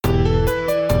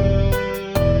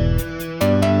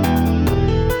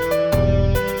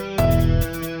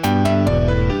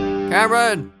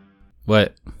Cameron,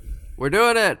 What? we're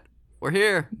doing it. We're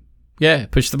here. Yeah,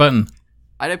 push the button.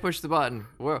 I didn't push the button.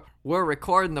 We're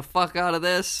recording the fuck out of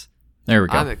this. There we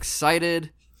go. I'm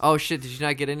excited. Oh shit, did you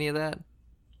not get any of that?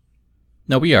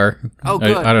 No, we are. Oh,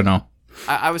 good. I don't know.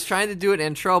 I was trying to do an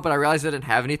intro, but I realized I didn't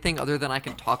have anything other than I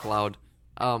can talk loud.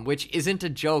 Which isn't a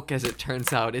joke, as it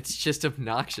turns out. It's just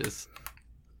obnoxious.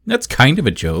 That's kind of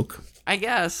a joke. I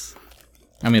guess.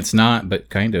 I mean, it's not, but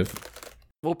kind of.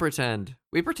 We'll pretend.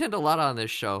 We pretend a lot on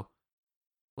this show.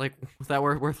 Like, that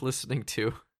we're worth listening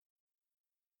to.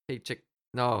 Hey, chick.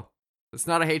 No. It's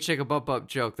not a hey, chick, a bump up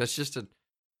joke. That's just a...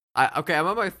 Okay, I'm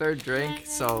on my third drink,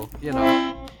 so, you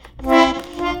know.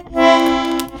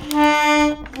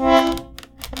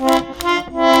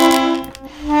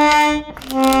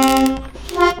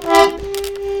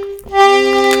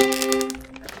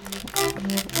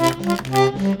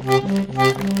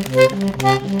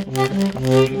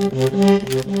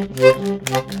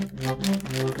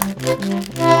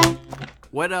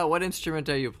 What instrument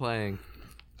are you playing?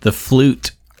 The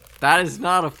flute. That is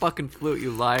not a fucking flute, you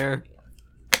liar.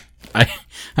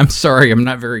 I'm sorry, I'm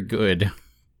not very good.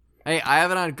 Hey, I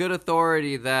have it on good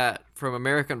authority that from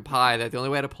American Pie that the only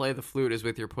way to play the flute is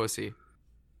with your pussy.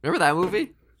 Remember that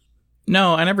movie?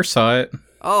 No, I never saw it.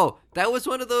 Oh, that was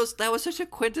one of those. That was such a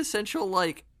quintessential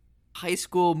like high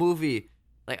school movie.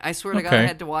 Like I swear to God, I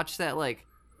had to watch that like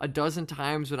a dozen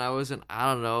times when I was in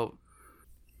I don't know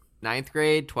 9th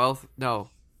grade, 12th, no,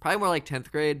 probably more like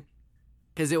 10th grade,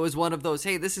 because it was one of those.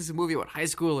 Hey, this is a movie about high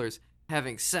schoolers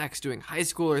having sex, doing high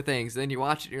schooler things. And then you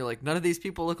watch it and you're like, none of these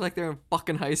people look like they're in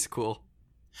fucking high school.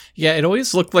 Yeah, it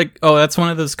always looked like, oh, that's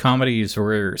one of those comedies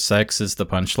where sex is the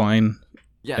punchline.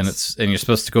 Yes. And you're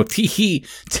supposed to go, tee-hee,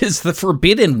 'tis the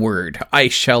forbidden word. I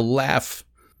shall laugh.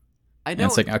 I know. And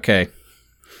it's like, okay.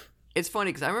 It's funny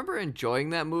because I remember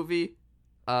enjoying that movie,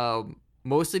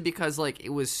 mostly because like it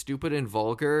was stupid and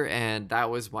vulgar, and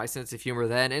that was my sense of humor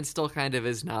then, and still kind of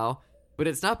is now. But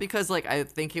it's not because like I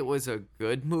think it was a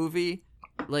good movie.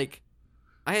 Like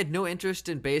I had no interest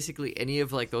in basically any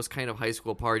of like those kind of high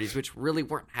school parties, which really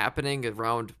weren't happening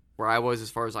around where I was, as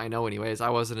far as I know. Anyways,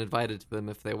 I wasn't invited to them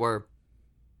if they were.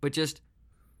 But just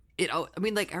I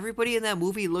mean, like everybody in that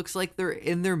movie looks like they're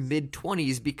in their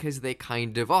mid-20s because they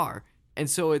kind of are. And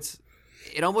so it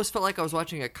almost felt like I was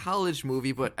watching a college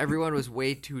movie, but everyone was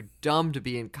way too dumb to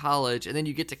be in college. And then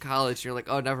you get to college and you're like,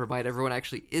 oh, never mind. Everyone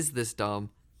actually is this dumb.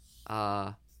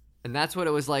 And that's what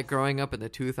it was like growing up in the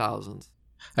 2000s.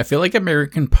 I feel like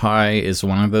American Pie is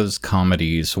one of those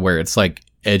comedies where it's like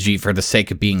edgy for the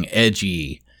sake of being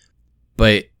edgy.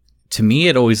 But to me,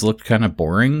 it always looked kind of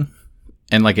boring.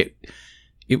 And like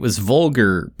it was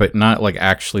vulgar, but not like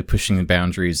actually pushing the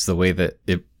boundaries the way that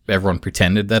everyone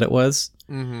pretended that it was.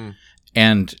 Mm-hmm.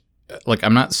 And like,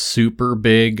 I'm not super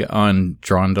big on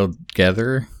Drawn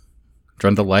Together.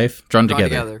 Drawn to Life? Drawn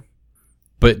Together.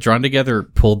 But Drawn Together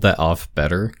pulled that off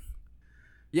better.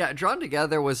 Yeah, Drawn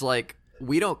Together was like,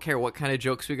 we don't care what kind of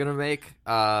jokes we're gonna make,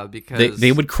 because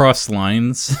they would cross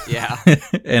lines. Yeah.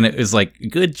 And it was like,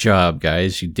 good job,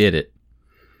 guys, you did it.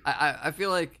 I feel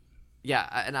like, yeah,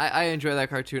 and I enjoy that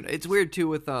cartoon. It's weird too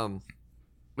with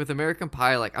American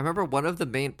Pie. Like I remember one of the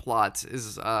main plots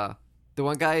is the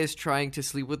one guy is trying to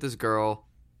sleep with this girl,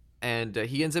 and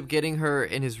he ends up getting her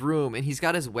in his room, and he's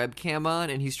got his webcam on,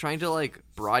 and he's trying to like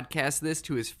broadcast this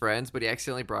to his friends, but he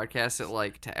accidentally broadcasts it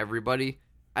like to everybody.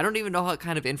 I don't even know what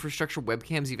kind of infrastructure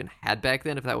webcams even had back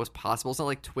then, if that was possible. It's not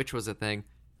like Twitch was a thing.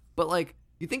 But, like,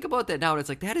 you think about that now, and it's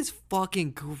like, that is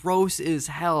fucking gross as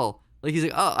hell. Like, he's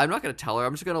like, oh, I'm not going to tell her.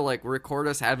 I'm just going to, like, record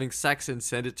us having sex and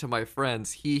send it to my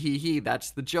friends. He.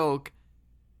 That's the joke.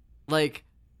 Like,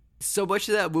 so much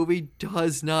of that movie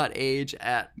does not age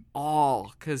at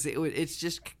all. Because it's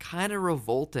just kind of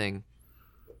revolting.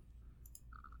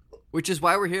 Which is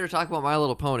why we're here to talk about My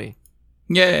Little Pony.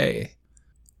 Yay.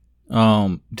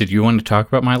 Did you want to talk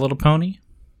about My Little Pony?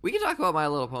 We can talk about My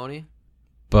Little Pony.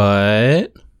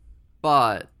 But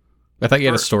I thought you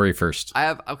had a story first.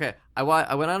 I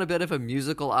went on a bit of a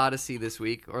musical odyssey this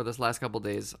week, or this last couple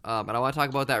days, and I want to talk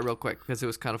about that real quick because it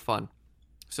was kind of fun.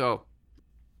 So,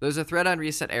 there's a thread on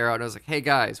Reset Era, and I was like, hey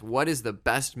guys, what is the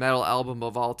best metal album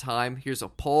of all time? Here's a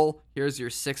poll. Here's your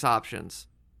 6 options.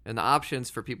 And the options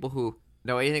for people who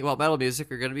know anything about metal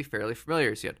music are going to be fairly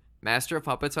familiar. So you had Master of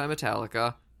Puppets by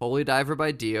Metallica, Holy Diver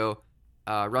by Dio,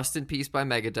 Rust in Peace by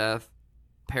Megadeth,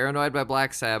 Paranoid by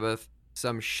Black Sabbath,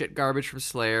 some shit garbage from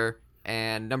Slayer,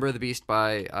 and Number of the Beast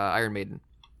by Iron Maiden.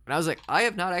 And I was like, I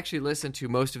have not actually listened to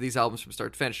most of these albums from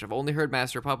start to finish. I've only heard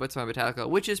Master of Puppets by Metallica,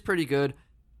 which is pretty good.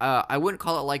 I wouldn't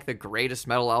call it like the greatest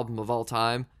metal album of all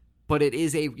time, but it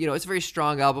is it's a very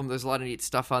strong album. There's a lot of neat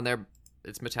stuff on there.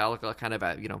 It's Metallica kind of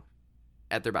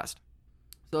at their best.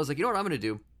 So I was like, you know what I'm gonna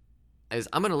do is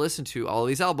I'm gonna listen to all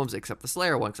these albums except the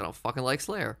Slayer one because I don't fucking like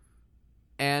Slayer.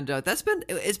 And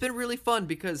it's been really fun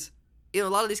because a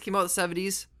lot of these came out in the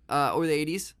 70s or the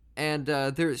 80s, and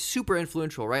they're super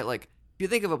influential, right? Like if you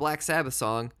think of a Black Sabbath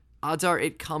song, odds are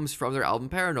it comes from their album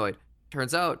Paranoid.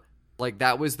 Turns out like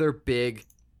that was their big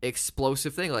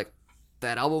explosive thing. Like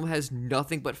that album has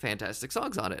nothing but fantastic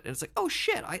songs on it, and it's like, oh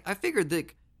shit, I figured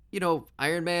that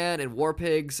Iron Man and War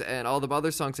Pigs and all the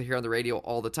other songs I hear on the radio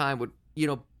all the time would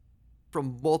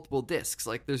from multiple discs.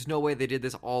 Like there's no way they did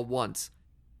this all once.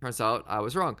 Turns out I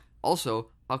was wrong. Also,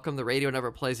 how come the radio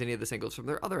never plays any of the singles from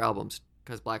their other albums?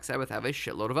 Because Black Sabbath have a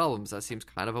shitload of albums. That seems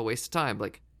kind of a waste of time.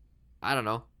 Like, I don't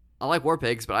know. I like War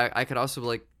Pigs, but I could also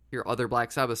like hear other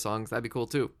Black Sabbath songs. That'd be cool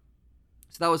too.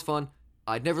 So that was fun.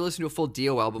 I'd never listened to a full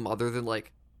Dio album other than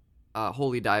like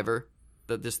Holy Diver,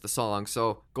 just the song.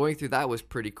 So going through that was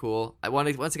pretty cool. I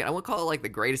won't call it like the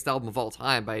greatest album of all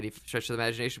time by any stretch of the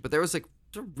imagination, but there was like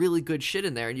some really good shit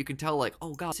in there, and you can tell like,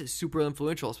 oh god, this is super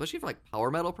influential, especially for like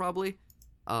power metal probably.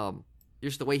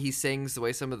 Just the way he sings, the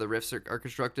way some of the riffs are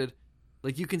constructed,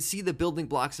 like you can see the building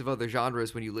blocks of other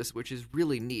genres when you listen, which is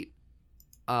really neat.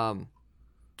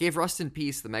 Gave Rust in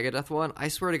Peace, the Megadeth one. I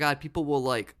swear to God, people will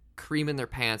like cream in their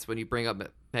pants when you bring up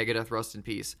Megadeth Rust in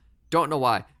Peace. Don't know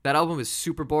why. That album is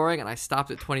super boring, and I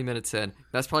stopped at 20 minutes in.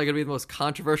 That's probably gonna be the most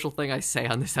controversial thing I say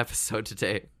on this episode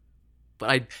today.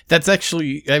 But that's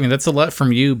actually, I mean, that's a lot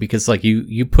from you because like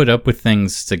you put up with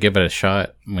things to give it a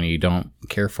shot when you don't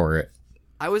care for it.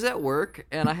 I was at work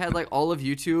and I had like all of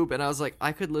YouTube, and I was like,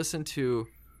 I could listen to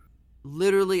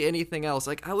literally anything else.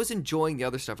 Like I was enjoying the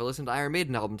other stuff. I listened to Iron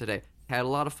Maiden album today. Had a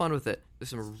lot of fun with it. There's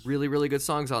some really, really good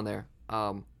songs on there.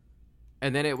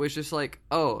 And then it was just like,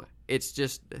 oh, it's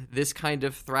just this kind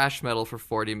of thrash metal for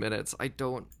 40 minutes. I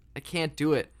can't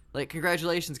do it. Like,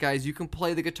 congratulations, guys. You can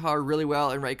play the guitar really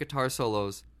well and write guitar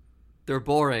solos. They're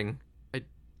boring.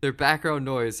 They're background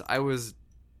noise.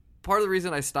 Part of the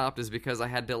reason I stopped is because I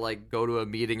had to, like, go to a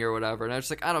meeting or whatever. And I was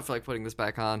just like, I don't feel like putting this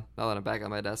back on now that I'm back on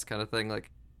my desk kind of thing. Like,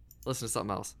 listen to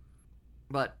something else.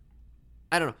 But,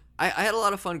 I don't know. I had a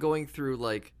lot of fun going through,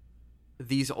 like,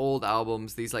 these old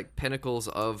albums, these, like, pinnacles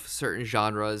of certain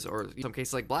genres. Or in some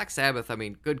cases, like, Black Sabbath. I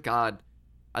mean, good God.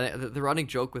 The running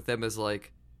joke with them is,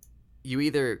 like, you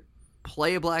either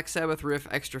play a Black Sabbath riff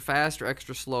extra fast or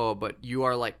extra slow, but you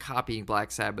are like copying Black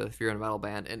Sabbath if you're in a metal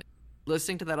band. And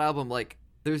listening to that album, like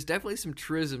there's definitely some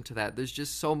truism to that. There's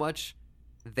just so much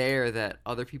there that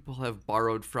other people have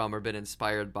borrowed from or been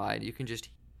inspired by, and you can just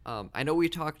I know we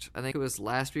talked, I think it was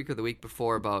last week or the week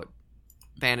before, about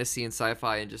fantasy and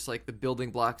sci-fi and just like the building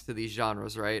blocks to these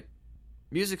genres, right?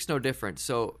 Music's no different.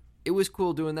 So it was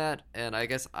cool doing that, and I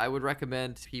guess I would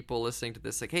recommend people listening to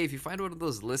this, like, hey, if you find one of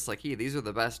those lists, like, hey, these are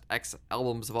the best X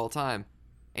albums of all time,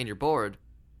 and you're bored,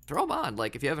 throw them on.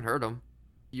 Like, if you haven't heard them,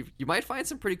 you might find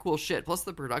some pretty cool shit. Plus,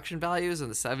 the production values in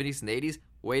the 70s and 80s,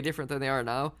 way different than they are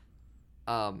now.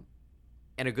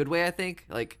 In a good way, I think.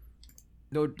 Like,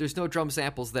 there's no drum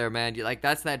samples there, man.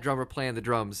 That's that drummer playing the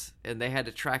drums, and they had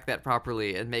to track that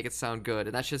properly and make it sound good,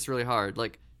 and that shit's really hard.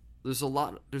 Like, there's a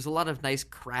lot of nice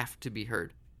craft to be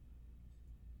heard.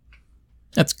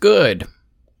 That's good.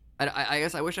 I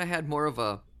guess I wish I had more of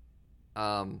a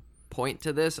point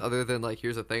to this other than like,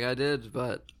 here's a thing I did,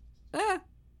 but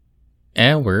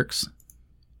it works.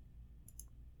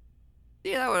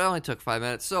 Yeah, that only took 5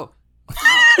 minutes. So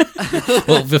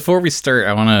well, before we start,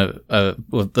 I want to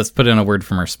let's put in a word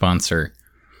from our sponsor.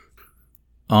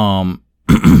 Okay,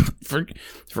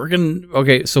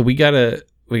 so we got a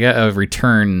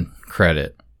return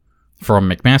credit from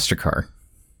McMaster-Carr.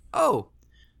 Oh.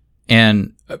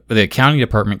 And the accounting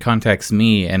department contacts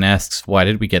me and asks, why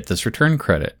did we get this return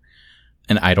credit?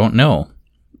 And I don't know.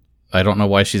 I don't know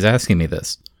why she's asking me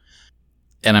this.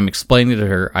 And I'm explaining to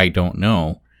her, I don't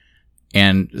know.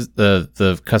 And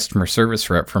the customer service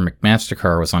rep from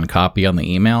McMaster-Carr was on copy on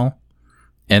the email.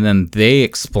 And then they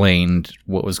explained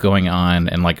what was going on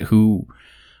and like who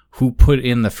put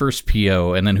in the first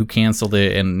PO and then who canceled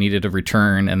it and needed a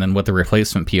return and then what the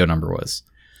replacement PO number was.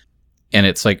 And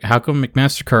it's like, how come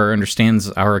McMaster-Carr understands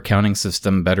our accounting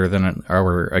system better than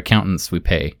our accountants we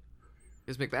pay?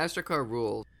 Because McMaster-Carr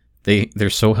rules. They're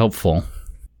so helpful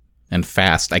and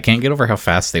fast. I can't get over how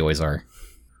fast they always are.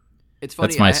 It's funny.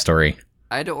 That's my story.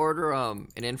 I had to order an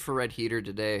infrared heater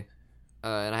today,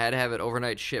 and I had to have it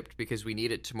overnight shipped because we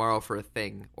need it tomorrow for a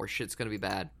thing, or shit's gonna be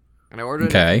bad. And I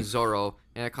ordered it from Zorro,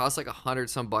 and it cost like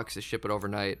 $100 to ship it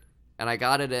overnight. And I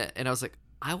got it, and I was like,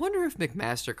 I wonder if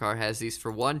McMaster-Carr has these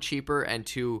for 1, cheaper, and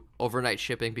 2, overnight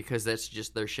shipping, because that's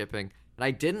just their shipping. And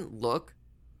I didn't look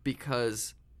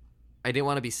because I didn't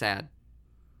want to be sad.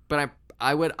 But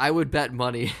I would bet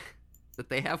money that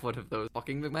they have one of those.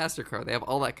 Fucking McMastercard. They have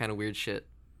all that kind of weird shit.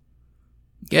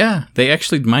 Yeah, they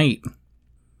actually might.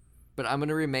 But I'm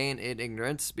gonna remain in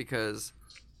ignorance because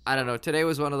I don't know. Today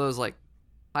was one of those like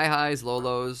high highs, low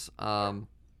lows.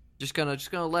 Just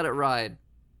gonna let it ride.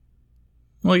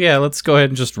 Well, yeah, let's go ahead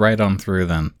and just ride on through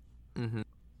then. Mm-hmm.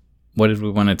 What did we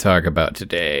want to talk about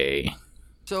today?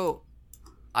 So,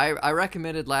 I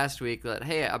recommended last week that,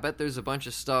 hey, I bet there's a bunch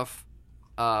of stuff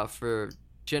for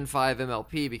Gen 5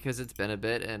 MLP because it's been a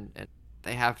bit and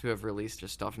they have to have released their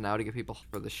stuff now to get people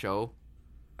for the show.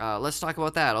 Let's talk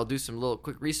about that. I'll do some little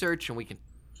quick research and we can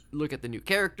look at the new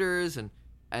characters and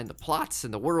the plots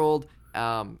and the world,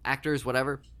 actors,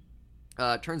 whatever.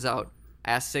 Turns out,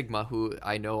 Ask Sigma, who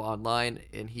I know online,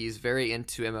 and he's very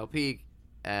into MLP.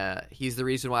 He's the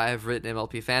reason why I've written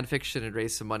MLP fanfiction and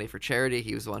raised some money for charity.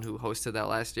 He was the one who hosted that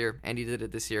last year, and he did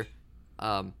it this year.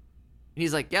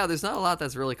 He's like, yeah, there's not a lot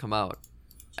that's really come out.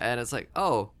 And it's like,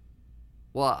 oh,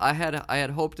 well, I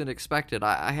had hoped and expected.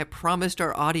 I had promised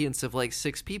our audience of like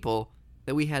 6 people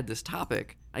that we had this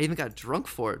topic. I even got drunk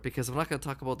for it because I'm not going to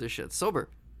talk about this shit sober.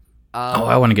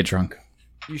 I want to get drunk.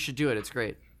 You should do it. It's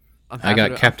great. I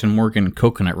got Captain Morgan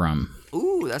coconut rum.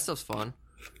 Ooh, that stuff's fun.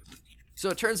 So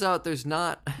it turns out there's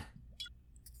not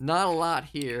a lot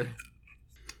here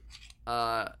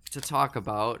to talk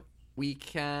about. We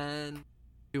can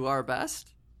do our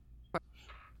best.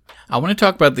 I want to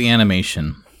talk about the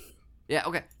animation. Yeah,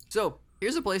 okay. So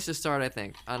here's a place to start, I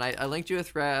think. And I linked you a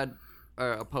thread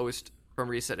or a post from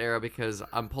Reset Era because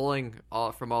I'm pulling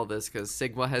from all this because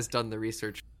Sigma has done the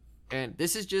research. And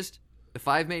this is just the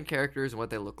 5 main characters and what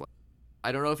they look like.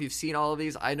 I don't know if you've seen all of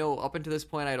these. I know up until this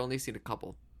point I'd only seen a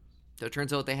couple. So it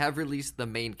turns out they have released the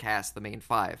main cast, the main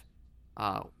 5.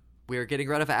 We're getting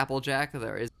rid of Applejack.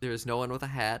 There is no one with a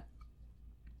hat.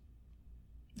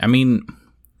 I mean,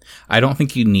 I don't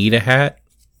think you need a hat,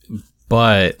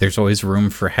 but there's always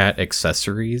room for hat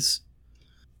accessories.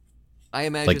 I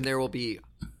imagine there will be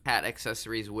hat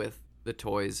accessories with the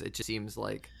toys. It just seems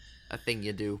like a thing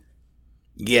you do.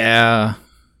 Yeah.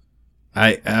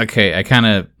 I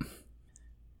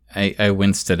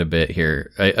winced it a bit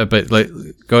here. But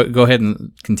go ahead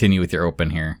and continue with your open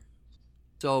here.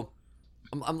 So,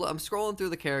 I'm scrolling through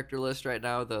the character list right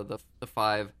now. The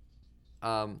 5.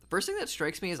 The first thing that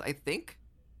strikes me is I think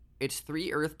it's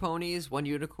 3 Earth ponies, 1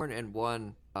 unicorn, and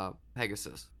 1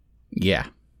 Pegasus. Yeah.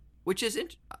 Which is I'm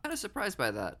kind of surprised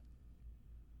by that.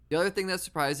 The other thing that's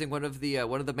surprising, one of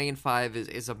the main 5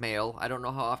 is a male. I don't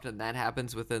know how often that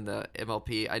happens within the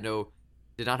MLP. I know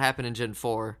did not happen in Gen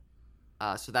 4.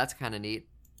 So that's kind of neat.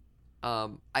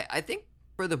 I think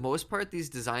for the most part, these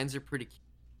designs are pretty cute.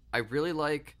 I really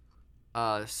like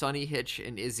Sunny, Hitch,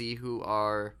 and Izzy, who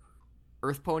are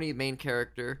Earth Pony main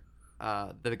character.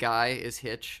 The guy is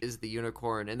Hitch, is the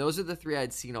unicorn. And those are the 3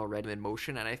 I'd seen already in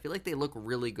motion, and I feel like they look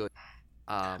really good.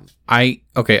 I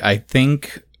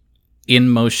think in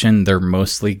motion they're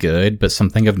mostly good, but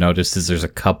something I've noticed is there's a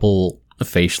couple of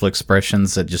facial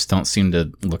expressions that just don't seem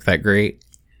to look that great.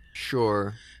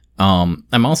 Sure.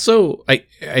 I'm also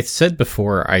I said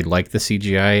before I like the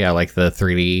CGI. I like the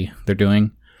 3D they're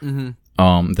doing.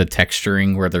 Mm-hmm. The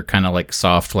texturing where they're kind of like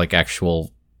soft, like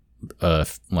actual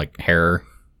like hair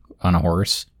on a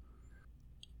horse.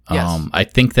 Yes. I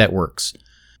think that works.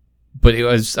 But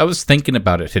I was thinking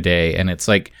about it today, and it's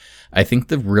like I think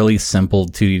the really simple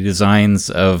 2D designs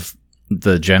of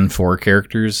the Gen 4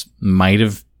 characters might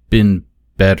have been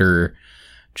better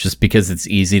just because it's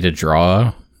easy to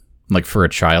draw, like for a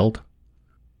child.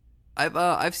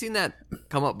 I've seen that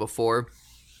come up before.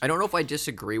 I don't know if I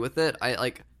disagree with it.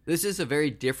 This is a very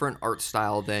different art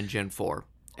style than Gen 4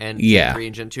 and Gen 3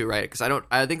 and Gen 2, right? Because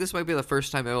I think this might be the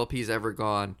first time MLP's ever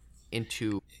gone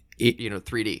into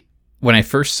 3D. When I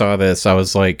first saw this, I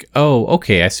was like, oh,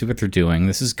 okay, I see what they're doing.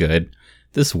 This is good.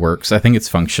 This works. I think it's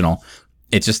functional.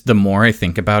 It's just the more I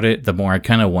think about it, the more I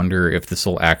kind of wonder if this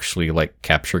will actually like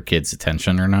capture kids'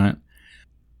 attention or not.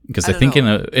 Because I think in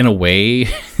a way,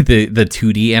 the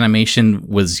 2D animation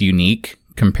was unique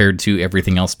compared to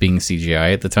everything else being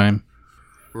CGI at the time.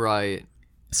 Right.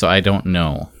 So I don't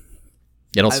know.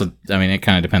 It also, it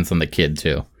kind of depends on the kid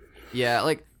too. Yeah,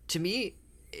 like to me,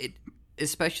 it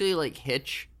especially like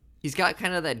Hitch. He's got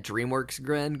kind of that DreamWorks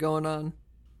grin going on.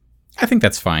 I think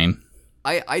that's fine.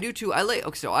 I do too. I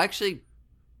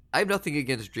have nothing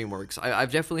against DreamWorks.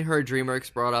 I've definitely heard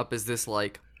DreamWorks brought up as this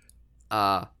like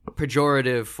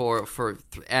pejorative for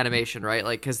animation, right?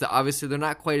 Like because obviously they're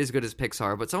not quite as good as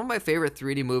Pixar. But some of my favorite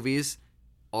 3D movies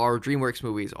are DreamWorks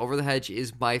movies. Over the Hedge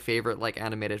is my favorite like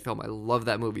animated film. I love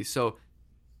that movie. So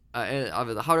and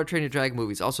the How to Train Your Dragon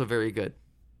movies also very good.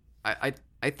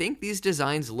 I think these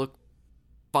designs look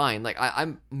fine. Like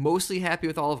I'm mostly happy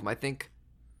with all of them. I think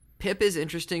Pip is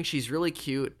interesting. She's really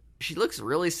cute. She looks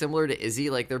really similar to Izzy.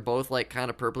 Like they're both like kind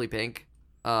of purpley pink.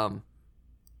 I'm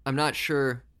not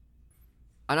sure.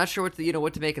 I'm not sure what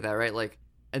to make of that, right? Like,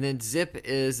 and then Zip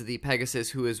is the Pegasus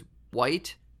who is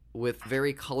white with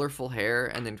very colorful hair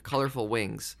and then colorful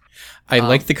wings. I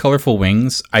like the colorful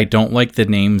wings. I don't like the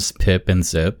names Pip and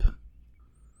Zip.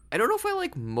 I don't know if I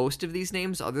like most of these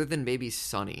names other than maybe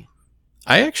Sunny.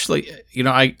 I actually,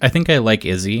 I think I like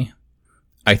Izzy.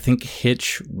 I think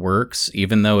Hitch works,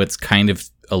 even though it's kind of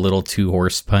a little too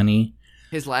horse punny.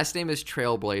 His last name is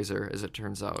Trailblazer, as it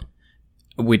turns out.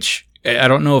 Which, I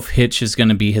don't know if Hitch is going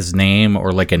to be his name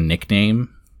or like a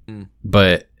nickname,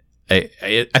 but I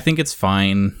think it's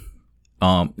fine.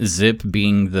 Zip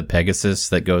being the Pegasus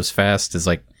that goes fast is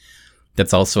like,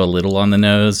 that's also a little on the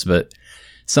nose, but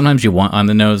sometimes you want on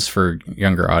the nose for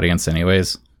younger audience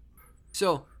anyways.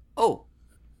 So,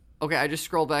 okay, I just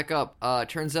scrolled back up.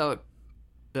 Turns out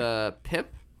the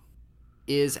Pip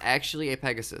is actually a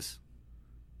Pegasus.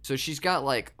 So she's got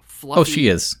like fluffy she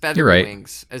is. feather You're right.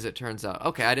 wings, as it turns out.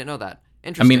 Okay, I didn't know that.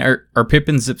 Interesting. I mean, are Pip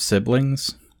and Zip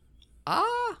siblings?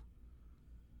 I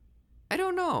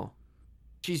don't know.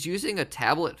 She's using a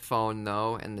tablet phone,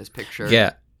 though, in this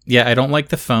picture. Yeah, I don't like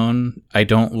the phone. I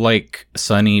don't like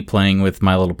Sunny playing with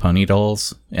My Little Pony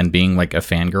dolls and being like a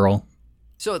fangirl.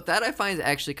 So that I find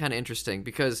actually kind of interesting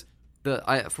because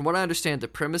from what I understand, the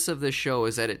premise of this show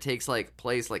is that it takes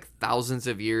place thousands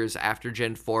of years after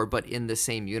Gen 4, but in the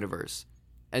same universe.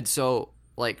 And so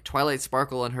like Twilight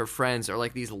Sparkle and her friends are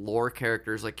like these lore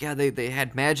characters. Like, yeah, they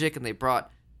had magic and they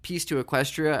brought peace to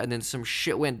Equestria, and then some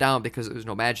shit went down because there was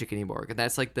no magic anymore. And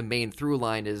that's like the main through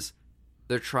line is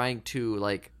they're trying to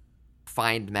like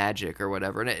find magic or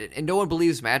whatever. And no one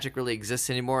believes magic really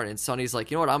exists anymore. And Sunny's like,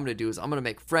 you know what I'm going to do is I'm going to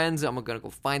make friends. I'm going to go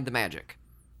find the magic.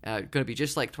 Going to be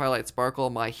just like Twilight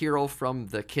Sparkle, my hero from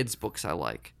the kids' books I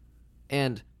like.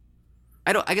 And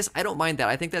I guess I don't mind that.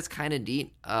 I think that's kind of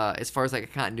neat as far as like a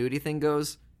continuity thing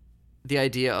goes. The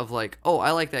idea of like, oh,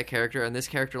 I like that character and this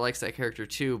character likes that character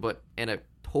too, but in a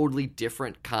totally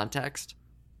different context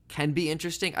can be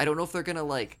interesting. I don't know if they're going to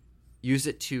like use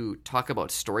it to talk about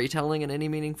storytelling in any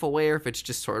meaningful way or if it's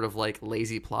just sort of like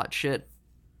lazy plot shit.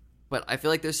 But I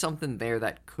feel like there's something there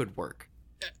that could work.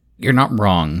 You're not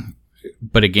wrong.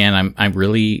 But again, I'm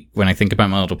really, when I think about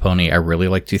My Little Pony, I really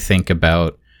like to think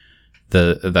about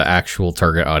the actual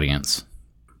target audience.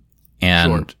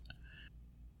 And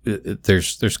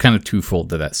there's kind of twofold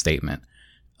to that statement.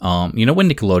 When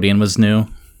Nickelodeon was new?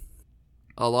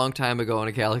 A long time ago in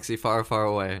a galaxy far, far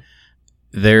away.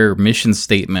 Their mission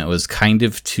statement was kind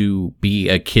of to be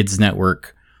a kids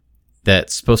network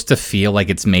that's supposed to feel like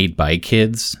it's made by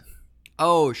kids.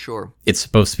 Oh, sure. It's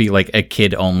supposed to be like a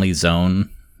kid-only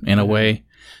zone in a way.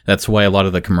 That's why a lot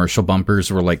of the commercial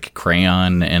bumpers were like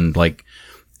crayon and like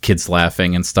kids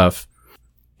laughing and stuff.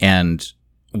 And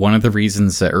one of the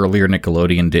reasons that earlier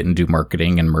Nickelodeon didn't do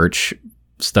marketing and merch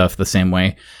stuff the same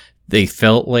way, they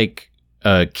felt like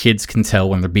kids can tell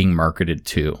when they're being marketed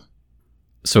to.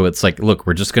 So it's like, look,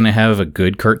 we're just going to have a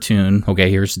good cartoon. Okay,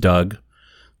 here's Doug.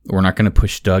 We're not going to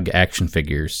push Doug action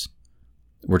figures.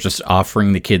 We're just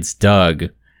offering the kids Doug,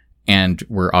 and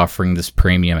we're offering this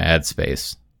premium ad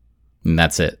space. And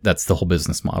that's it. That's the whole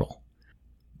business model.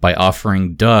 By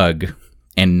offering Doug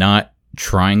and not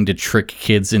trying to trick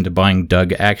kids into buying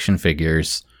Doug action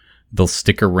figures, they'll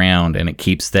stick around and it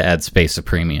keeps the ad space a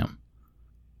premium.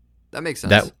 That makes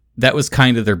sense. That was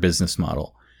kind of their business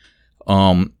model.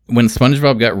 When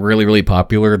SpongeBob got really, really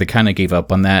popular, they kind of gave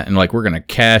up on that and like, we're going to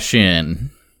cash in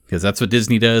because that's what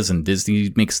Disney does and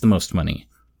Disney makes the most money.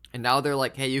 And now they're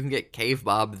like, hey, you can get Cave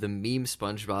Bob, the meme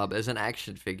SpongeBob, as an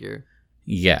action figure.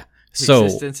 Yeah. So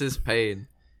existence is pain.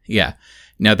 Yeah.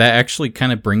 Now that actually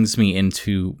kind of brings me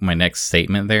into my next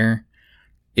statement there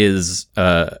is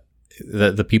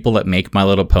the people that make My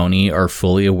Little Pony are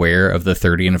fully aware of the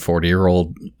 30 and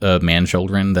 40-year-old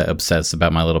man-children that obsess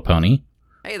about My Little Pony.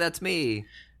 Hey, that's me.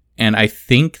 And I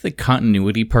think the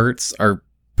continuity parts are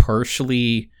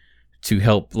partially to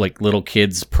help like little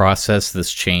kids process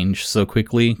this change so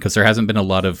quickly because there hasn't been a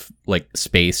lot of like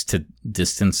space to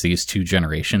distance these two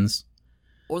generations.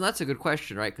 Well, that's a good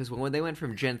question, right? Because when they went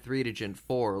from Gen 3 to Gen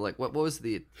 4, like what was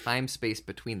the time space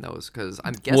between those? Because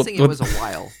I'm guessing it was a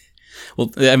while.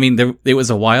 Well, I mean, it was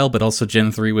a while, but also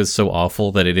Gen 3 was so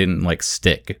awful that it didn't like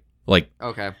stick. Like,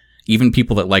 okay. Even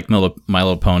people that liked My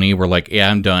Little Pony were like, yeah,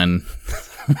 I'm done.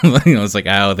 It's like,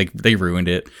 oh, they ruined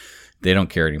it. They don't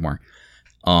care anymore.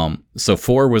 So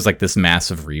 4 was like this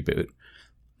massive reboot.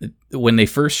 When they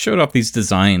first showed off these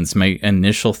designs, my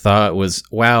initial thought was,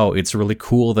 wow, it's really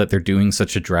cool that they're doing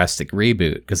such a drastic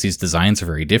reboot because these designs are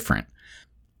very different.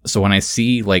 So when I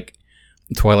see like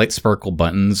Twilight Sparkle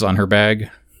buttons on her bag,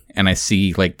 and I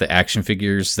see like the action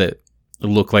figures that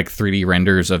look like 3D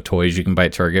renders of toys you can buy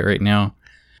at Target right now,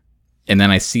 and then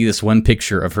I see this one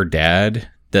picture of her dad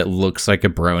that looks like a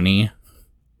brony,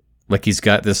 like he's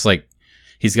got this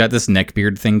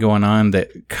neckbeard thing going on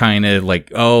that kind of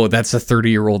like, oh, that's a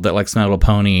 30-year-old that likes My Little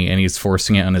Pony, and he's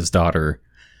forcing it on his daughter.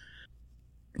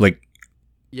 Like,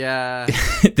 yeah,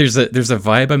 there's a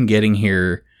vibe I'm getting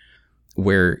here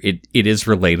where it is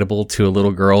relatable to a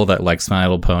little girl that likes My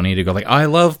Little Pony to go like, I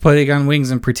love putting on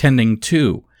wings and pretending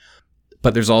too.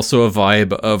 But there's also a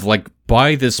vibe of like,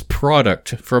 buy this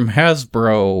product from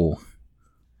Hasbro.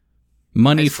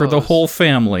 Money for the whole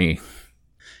family.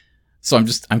 So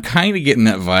I'm kind of getting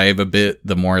that vibe a bit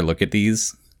the more I look at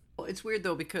these. Well, it's weird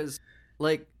though because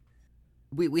like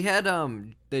we had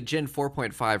the Gen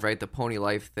 4.5, right? The Pony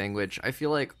Life thing, which I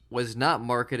feel like was not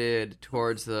marketed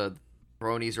towards the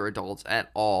bronies or adults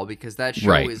at all, because that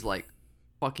show is like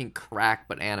fucking crack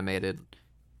but animated.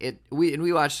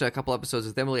 We watched a couple episodes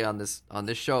with Emily on this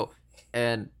show,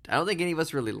 and I don't think any of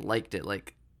us really liked it.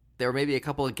 Like there were maybe a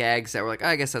couple of gags that were like,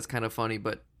 I guess that's kind of funny,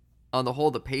 but on the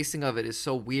whole, the pacing of it is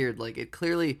so weird. Like it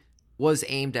clearly was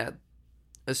aimed at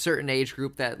a certain age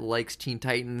group that likes Teen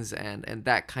Titans and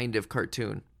that kind of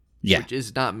cartoon, which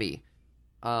is not me.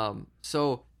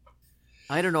 So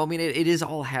I don't know. I mean, it is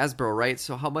all Hasbro, right?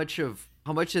 So how much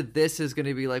of this is going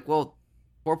to be like, well,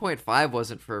 4.5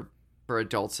 wasn't for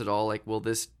adults at all. Like, will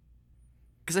this?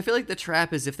 Because I feel like the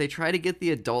trap is if they try to get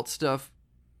the adult stuff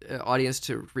audience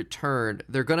to return,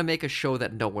 they're going to make a show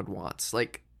that no one wants.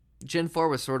 Like Gen 4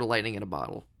 was sort of lightning in a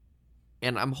bottle,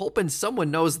 and I'm hoping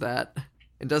someone knows that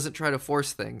and doesn't try to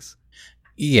force things.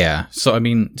 Yeah. So I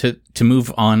mean, to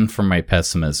move on from my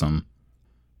pessimism,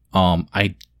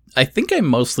 I think I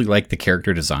mostly like the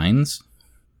character designs.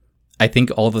 I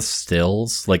think all the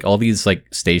stills, like all these like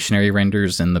stationary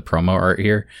renders and the promo art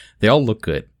here, they all look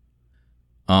good.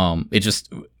 It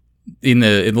just in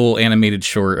the little animated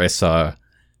short I saw,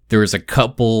 there was a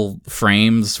couple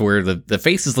frames where the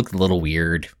faces looked a little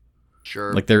weird.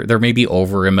 Sure. Like they're maybe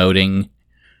over emoting.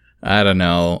 I don't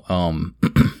know.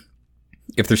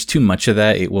 If there's too much of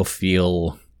that, it will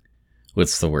feel,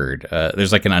 what's the word?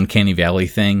 There's like an uncanny valley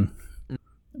thing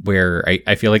where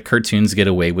I feel like cartoons get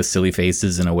away with silly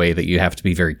faces in a way that you have to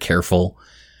be very careful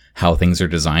how things are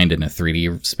designed in a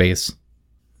 3D space.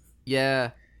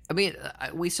 Yeah. I mean,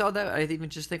 we saw that, I even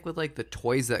just think with like the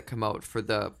toys that come out for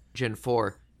the Gen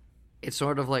 4. It's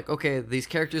sort of like, okay, these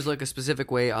characters look a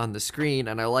specific way on the screen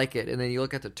and I like it. And then you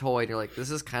look at the toy and you're like, this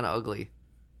is kind of ugly.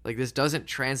 Like, this doesn't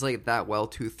translate that well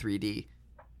to 3D.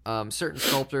 Certain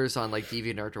sculptors on like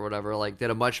DeviantArt or whatever like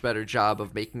did a much better job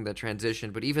of making the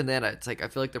transition, but even then it's like I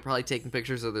feel like they're probably taking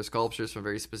pictures of their sculptures from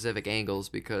very specific angles,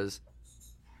 because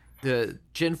the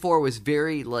Gen 4 was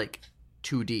very like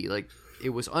 2D. Like it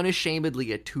was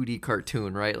unashamedly a 2D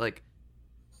cartoon, right? Like,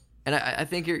 and I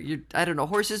think you're I don't know,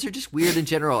 horses are just weird in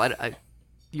general.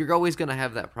 You're always gonna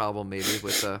have that problem maybe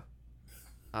with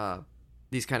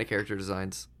these kind of character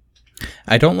designs.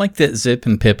 I don't like that Zip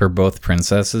and Pip are both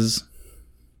princesses.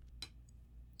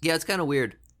 Yeah, it's kind of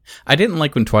weird. I didn't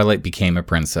like when Twilight became a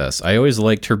princess. I always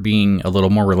liked her being a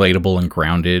little more relatable and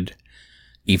grounded,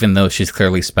 even though she's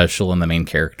clearly special in the main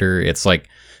character. It's like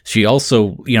she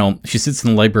also, she sits in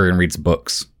the library and reads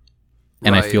books.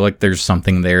 And I feel like there's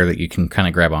something there that you can kind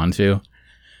of grab onto.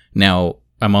 Now,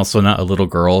 I'm also not a little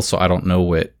girl, so I don't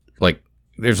know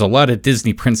there's a lot of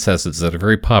Disney princesses that are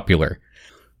very popular.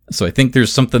 So I think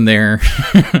there's something there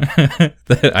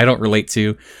that I don't relate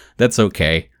to. That's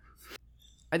okay.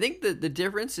 I think the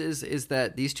difference is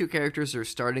that these two characters are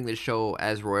starting the show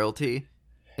as royalty,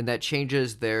 and that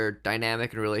changes their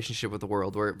dynamic and relationship with the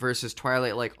world, where versus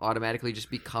Twilight like automatically just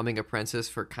becoming a princess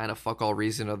for kind of fuck all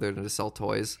reason other than to sell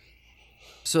toys.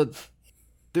 So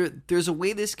there's a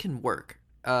way this can work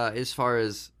as far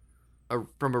as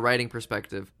from a writing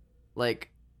perspective. Like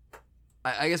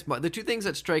I guess the two things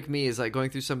that strike me is like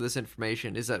going through some of this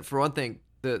information is that, for one thing,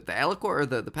 the Alicorn or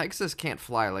the Pegasus can't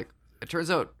fly. Like it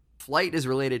turns out flight is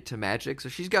related to magic, so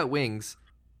she's got wings,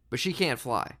 but she can't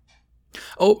fly.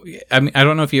 Oh, I mean, I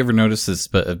don't know if you ever noticed this,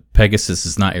 but Pegasus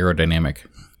is not aerodynamic.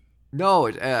 No,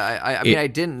 I mean, I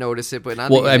didn't notice it, but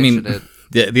not. Well, I mean,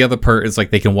 the other part is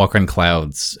like they can walk on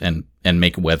clouds and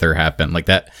make weather happen. Like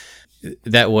that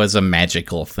was a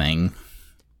magical thing.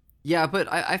 Yeah,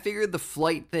 but I figured the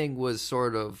flight thing was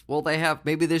sort of, well,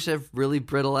 maybe they should have really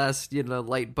brittle ass,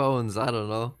 light bones. I don't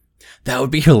know. That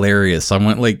would be hilarious. I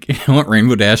want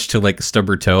Rainbow Dash to like stub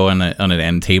her toe on an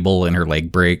end table and her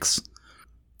leg breaks.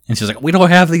 And she's like, we don't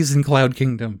have these in Cloud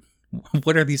Kingdom.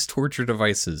 What are these torture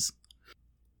devices?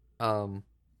 But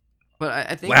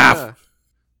I think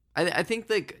I think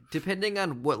like depending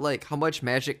on what like how much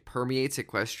magic permeates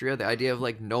Equestria, the idea of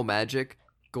like no magic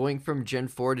going from Gen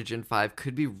 4 to Gen 5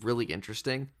 could be really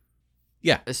interesting.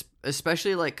 Yeah.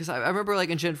 Especially like because I remember like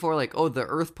in Gen 4 like oh the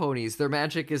Earth ponies their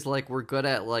magic is like we're good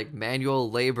at like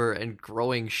manual labor and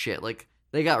growing shit like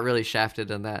they got really shafted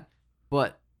in that.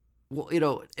 But well,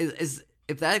 is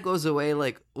if that goes away,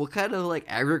 like what kind of like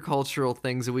agricultural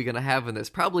things are we gonna have in this?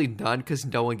 Probably none because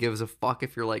no one gives a fuck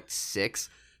if you're like 6.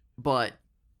 But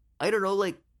I don't know,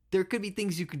 like there could be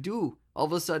things you could do. All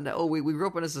of a sudden, oh, we grew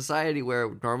up in a society where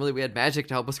normally we had magic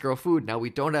to help us grow food. Now we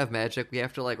don't have magic. We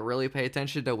have to like really pay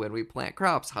attention to when we plant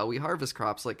crops, how we harvest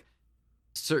crops. Like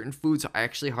certain foods are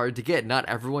actually hard to get. Not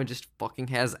everyone just fucking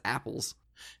has apples.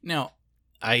 Now,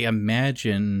 I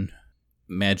imagine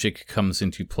magic comes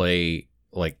into play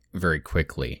like very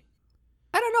quickly.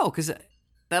 I don't know, because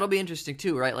that'll be interesting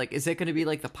too, right? Like, is it going to be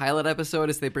like the pilot episode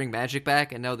as they bring magic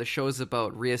back and now the show's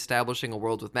about reestablishing a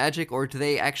world with magic? Or do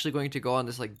they actually going to go on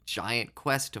this like giant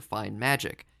quest to find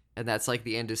magic? And that's like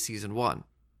the end of season 1.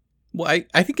 Well,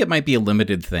 I think it might be a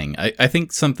limited thing. I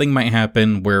think something might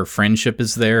happen where friendship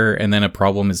is there and then a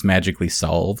problem is magically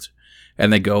solved.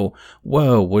 And they go,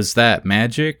 whoa, was that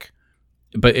magic?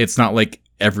 But it's not like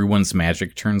everyone's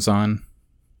magic turns on.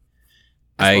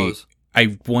 I suppose.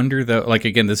 I wonder though, like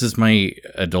again, this is my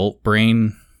adult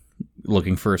brain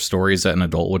looking for stories that an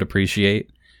adult would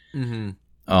appreciate. Mm-hmm.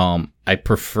 I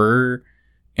prefer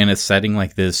in a setting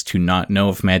like this to not know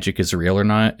if magic is real or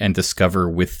not and discover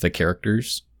with the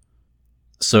characters.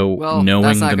 So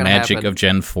knowing the magic of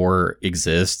Gen 4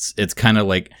 exists, it's kind of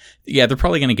like, yeah, they're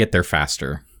probably going to get there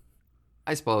faster.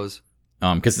 I suppose.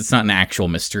 Because it's not an actual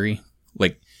mystery.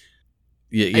 Like,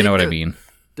 you know what I mean?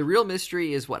 The real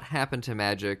mystery is what happened to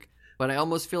magic. But I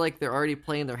almost feel like they're already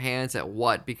playing their hands at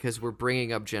what because we're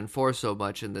bringing up Gen 4 so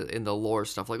much in the lore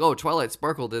stuff. Like, oh, Twilight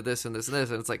Sparkle did this and this and this,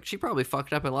 and it's like she probably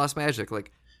fucked up and lost magic.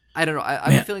 Like, I don't know.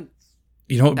 I'm feeling.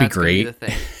 You know what would be great? Be the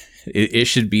thing. It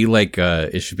should be like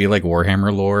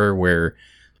Warhammer lore where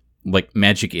like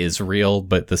magic is real,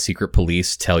 but the secret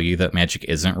police tell you that magic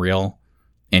isn't real,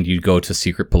 and you go to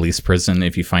secret police prison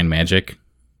if you find magic.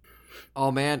 Oh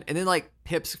man, and then like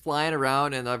Pip's flying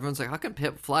around and everyone's like, how can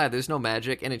Pip fly? There's no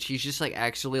magic. And she's just like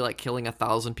actually like killing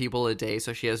 1,000 people a day,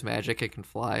 so she has magic and can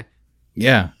fly.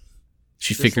 Yeah.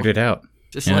 She figured it out.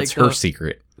 Just and like it's her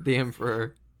secret. The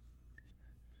Emperor.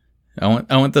 I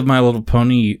want the My Little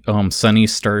Pony Sunny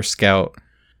Star Scout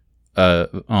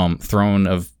Throne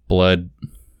of Blood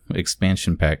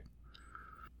expansion pack.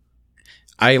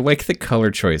 I like the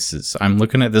color choices. I'm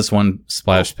looking at this one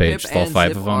splash page, all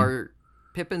 5 of them.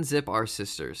 Pip and Zip are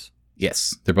sisters.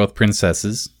 Yes, they're both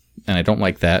princesses, and I don't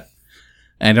like that.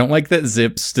 And I don't like that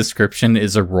Zip's description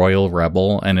is a royal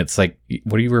rebel, and it's like,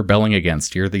 what are you rebelling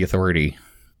against? You're the authority.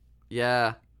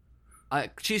 Yeah.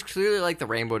 She's clearly like the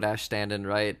Rainbow Dash stand-in,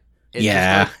 right? It's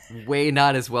just like way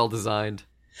not as well designed.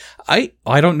 I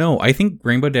don't know. I think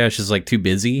Rainbow Dash is like too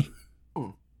busy.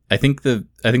 I think the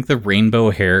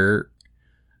rainbow hair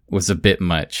was a bit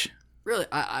much. Really,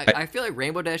 I feel like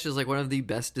Rainbow Dash is like one of the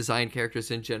best designed characters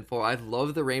in Gen 4. I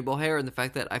love the rainbow hair and the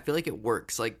fact that I feel like it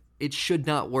works. Like, it should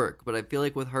not work, but I feel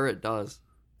like with her it does.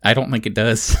 I don't think it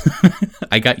does.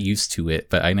 I got used to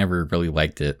it, but I never really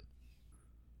liked it.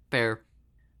 Fair.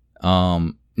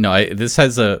 No, this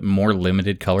has a more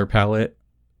limited color palette,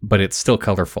 but it's still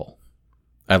colorful.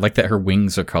 I like that her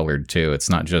wings are colored too. It's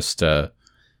not just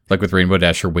like with Rainbow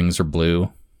Dash, her wings are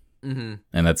blue, and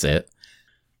that's it.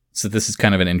 So this is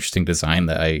kind of an interesting design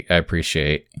that I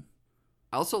appreciate.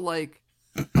 I also like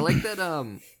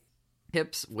that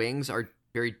Pip's wings are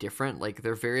very different. Like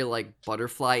they're very like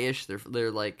butterfly-ish.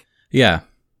 They're like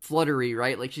fluttery,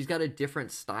 right? Like she's got a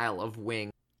different style of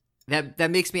wing.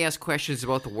 That makes me ask questions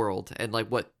about the world and like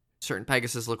what certain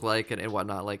Pegasus look like and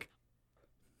whatnot. Like,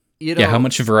 you know, how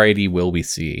much variety will we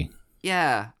see?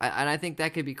 Yeah, and I think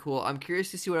that could be cool. I'm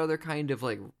curious to see what other kind of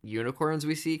like unicorns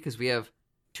we see because we have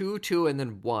 2, and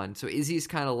then 1. So Izzy's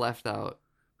kind of left out.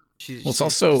 She's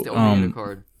also the only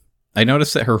unicorn. I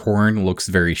noticed that her horn looks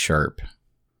very sharp.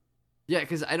 Yeah,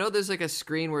 because I know there's like a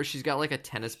screen where she's got like a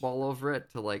tennis ball over it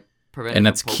to like prevent and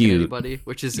that's cute. Anybody,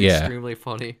 which is extremely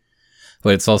funny.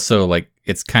 But it's also like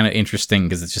it's kind of interesting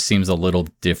because it just seems a little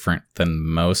different than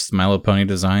most My Little Pony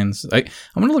designs. I'm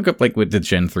gonna look up like what the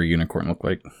Gen 3 unicorn look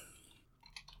like.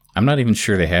 I'm not even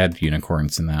sure they had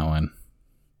unicorns in that one.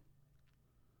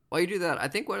 While you do that, I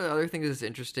think one of the other things that's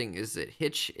interesting is that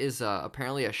Hitch is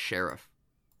apparently a sheriff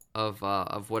of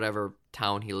whatever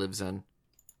town he lives in.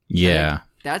 Yeah,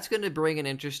 that's going to bring an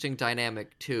interesting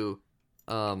dynamic too,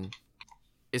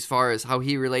 as far as how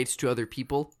he relates to other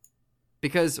people.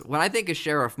 Because when I think of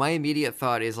sheriff, my immediate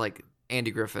thought is like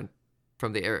Andy Griffin.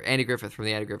 from the Andy Griffith from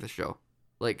the Andy Griffith Show.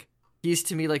 Like, he's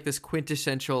to me like this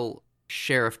quintessential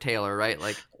Sheriff Taylor, right?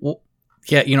 Like, Well,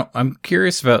 yeah, I'm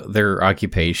curious about their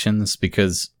occupations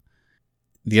because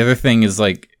the other thing is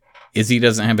like Izzy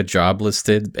doesn't have a job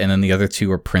listed, and then the other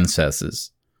two are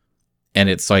princesses, and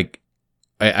it's like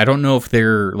I don't know if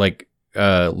they're like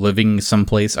living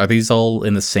someplace. Are these all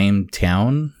in the same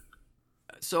town?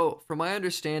 so from my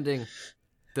understanding,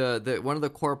 the one of the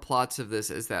core plots of this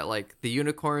is that like the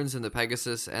unicorns and the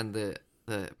Pegasus and the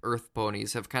Earth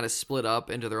ponies have kind of split up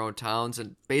into their own towns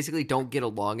and basically don't get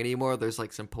along anymore. There's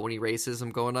like some pony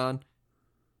racism going on,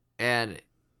 and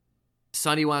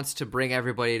Sunny wants to bring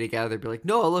everybody together. Be like,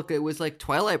 no, look, it was like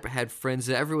Twilight had friends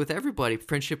with everybody.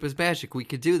 Friendship is magic. We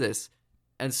could do this,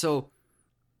 and so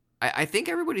I think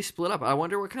everybody split up. I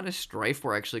wonder what kind of strife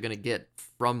we're actually going to get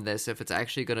from this. If it's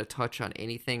actually going to touch on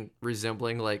anything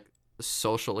resembling like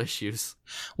social issues.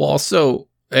 Well, also,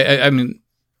 I mean,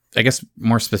 I guess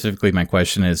more specifically, my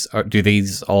question is: do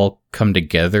these all come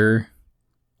together,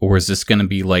 or is this going to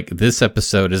be like this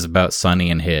episode is about Sunny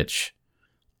and Hitch,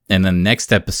 and then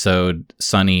next episode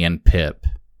Sunny and Pip?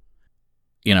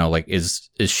 Like is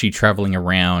she traveling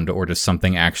around, or does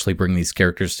something actually bring these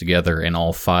characters together, and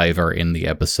all five are in the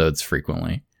episodes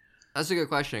frequently? That's a good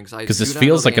question because this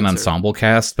feels like an ensemble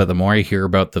cast, but the more I hear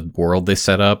about the world they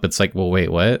set up, it's like, well,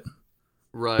 wait, what?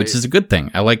 Right. Which is a good thing.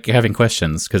 I like having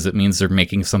questions because it means they're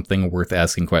making something worth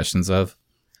asking questions of.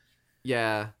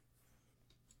 Yeah.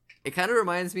 It kind of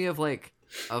reminds me of like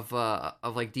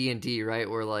D&D, right?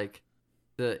 Where like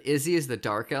the Izzy is the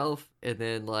dark elf, and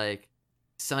then like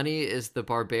Sunny is the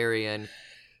barbarian,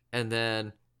 and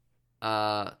then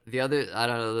the other, I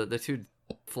don't know, the two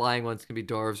flying ones can be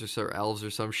dwarves or elves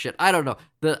or some shit. I don't know.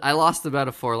 I lost the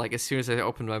metaphor like as soon as I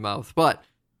opened my mouth, but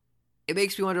it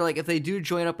makes me wonder, like, if they do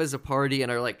join up as a party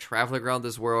and are like traveling around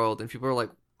this world, and people are like,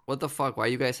 "What the fuck? Why are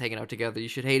you guys hanging out together? You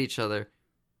should hate each other."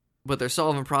 But they're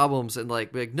solving problems and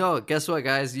like, be like, no, guess what,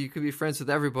 guys? You could be friends with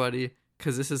everybody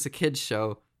because this is a kids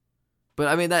show. But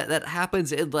I mean, that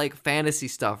happens in like fantasy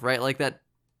stuff, right? Like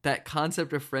that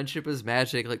concept of friendship is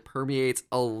magic like permeates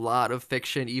a lot of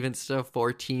fiction, even stuff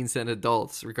for teens and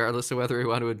adults, regardless of whether we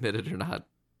want to admit it or not.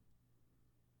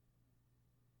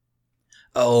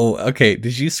 Oh, okay.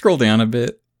 Did you scroll down a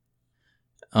bit?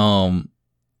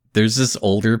 There's this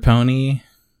older pony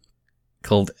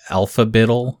called Alpha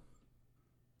Biddle,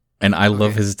 and I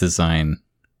love his design.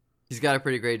 He's got a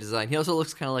pretty great design. He also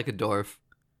looks kind of like a dwarf.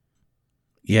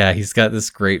 Yeah, he's got this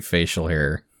great facial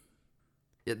hair.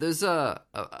 Yeah, there's I'm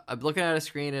looking at a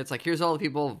screen, and it's like, here's all the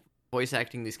people voice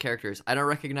acting these characters. I don't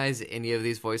recognize any of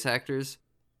these voice actors.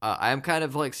 I'm kind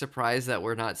of like surprised that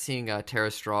we're not seeing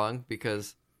Tara Strong,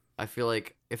 because I feel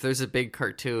like if there's a big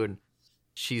cartoon,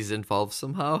 she's involved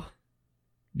somehow.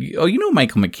 Oh, you know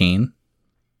Michael McKean?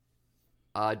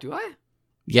 Do I?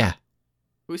 Yeah.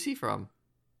 Who's he from?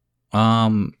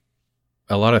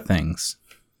 A lot of things.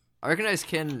 I recognize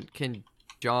Ken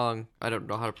Jeong. I don't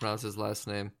know how to pronounce his last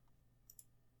name.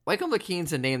 Michael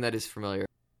McKean's a name that is familiar.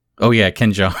 Oh yeah,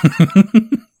 Ken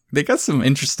Jeong. They got some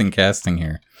interesting casting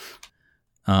here.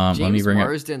 James let me bring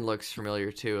Marsden looks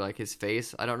familiar too, like his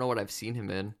face. I don't know what I've seen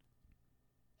him in.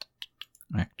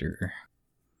 Actor.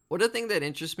 What a thing that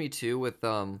interests me too with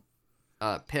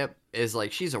Pip is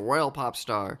like she's a royal pop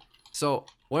star. So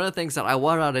one of the things that I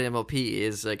want out of MLP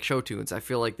is like show tunes. I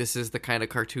feel like this is the kind of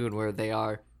cartoon where they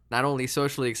are not only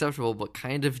socially acceptable but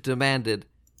kind of demanded.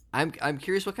 I'm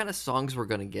curious what kind of songs we're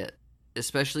gonna get,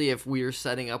 especially if we're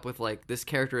setting up with like this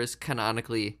character is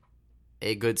canonically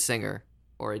a good singer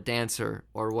or a dancer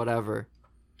or whatever.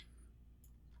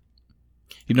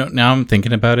 Now I'm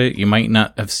thinking about it, you might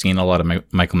not have seen a lot of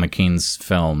Michael McKean's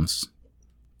films,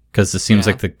 because this seems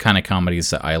like the kind of comedies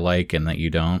that I like and that you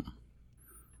don't.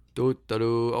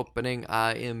 Opening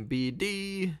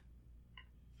IMBD.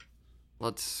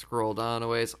 Let's scroll down a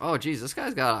ways. Oh, geez, this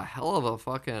guy's got a hell of a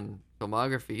fucking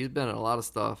filmography. He's been in a lot of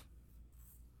stuff.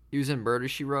 He was in Murder,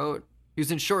 She Wrote. He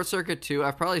was in Short Circuit too.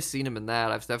 I've probably seen him in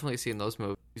that. I've definitely seen those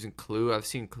movies. He's in Clue. I've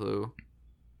seen Clue.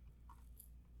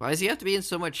 Why does he have to be in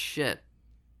so much shit?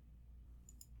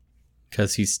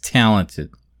 Because he's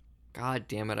talented. God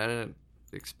damn it, I didn't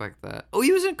expect that. Oh,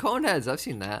 he was in Coneheads. I've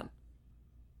seen that.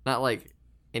 Not like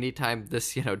anytime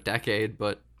this, decade,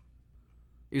 but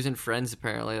he was in Friends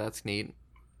apparently. That's neat.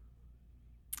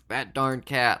 That darn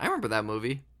cat. I remember that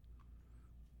movie.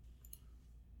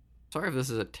 Sorry if this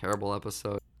is a terrible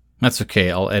episode. That's okay.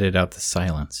 I'll edit out the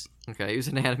silence. Okay, he was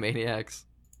in Animaniacs.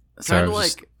 Sorry,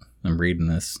 I'm reading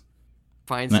this.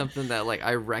 Find something that like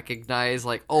I recognize,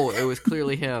 like, oh, it was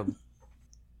clearly him.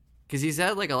 Because he's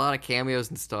had like a lot of cameos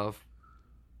and stuff.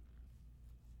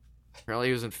 Apparently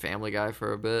he was in Family Guy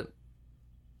for a bit.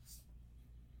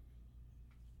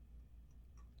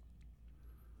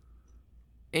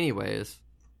 Anyways,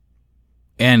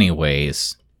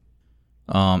 Anyways,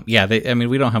 yeah, I mean,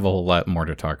 we don't have a whole lot more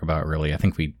to talk about, really. I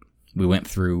think we went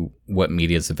through what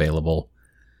media is available.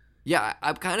 yeah,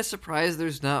 I'm kind of surprised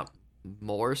there's not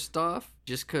more stuff,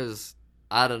 just because,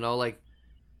 I don't know, like,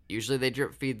 usually they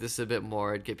drip feed this a bit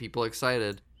more and get people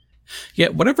excited. Yeah,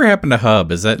 whatever happened to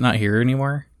Hub? Is that not here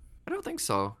anymore? I don't think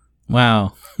so.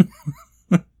 Wow.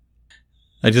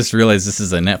 I just realized this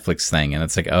is a Netflix thing, and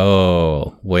it's like,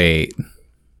 oh, wait.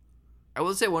 I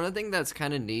will say one thing that's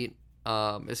kind of neat,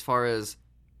 as far as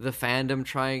the fandom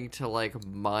trying to like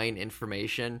mine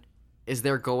information, is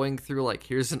they're going through like,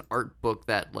 here's an art book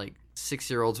that like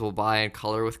 6-year-olds will buy and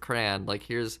color with crayon. Like,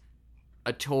 here's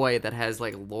a toy that has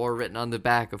like lore written on the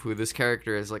back of who this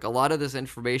character is. Like, a lot of this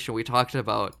information we talked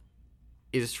about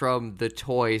is from the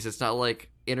toys. It's not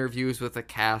like interviews with a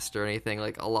cast or anything.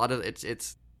 Like, a lot of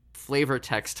it's flavor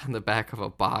text on the back of a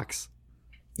box.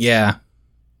 Yeah.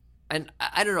 And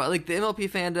I don't know, like the MLP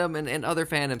fandom and other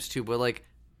fandoms too, but like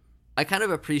I kind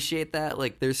of appreciate that.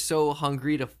 Like, they're so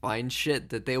hungry to find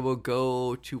shit that they will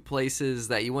go to places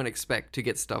that you wouldn't expect to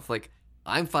get stuff. Like,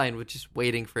 I'm fine with just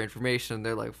waiting for information.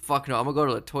 They're like, fuck no, I'm gonna go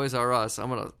to the Toys R Us. I'm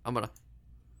probably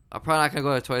not gonna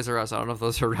go to Toys R Us. I don't know if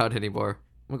those are around anymore.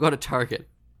 I'm gonna go to Target. I'm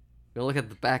gonna look at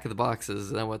the back of the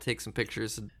boxes and I'm gonna take some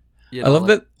pictures. And, I love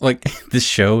that, like, this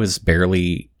show is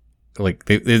barely, like,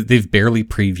 they've barely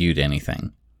previewed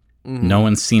anything. Mm-hmm. No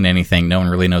one's seen anything. No one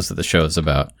really knows what the show is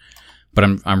about. But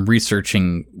I'm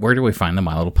researching, where do we find the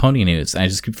My Little Pony news? And I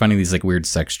just keep finding these like weird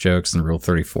sex jokes and Rule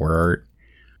 34 art.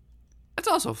 That's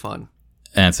also fun.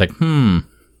 And it's like,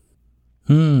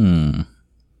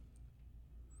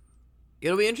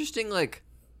 It'll be interesting, like,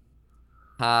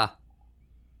 Equestria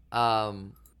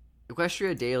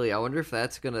Daily. I wonder if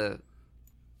that's gonna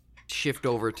shift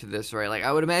over to this, right? Like,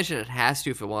 I would imagine it has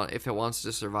to if it wants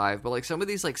to survive. But like some of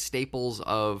these like staples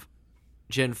of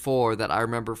Gen 4 that I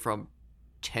remember from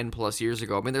 10 plus years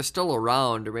ago. I mean, they're still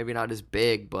around, or maybe not as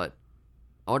big, but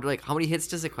I wonder, like, how many hits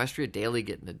does Equestria Daily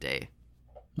get in a day?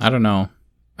 I don't know.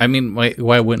 I mean,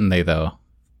 why wouldn't they, though?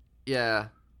 Yeah.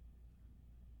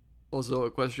 Also,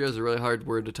 Equestria is a really hard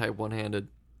word to type one-handed.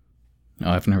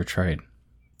 No, I've never tried.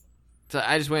 So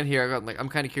I just went here. I'm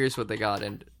kind of curious what they got,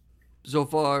 and so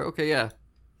far, okay, yeah.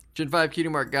 Gen 5 Cutie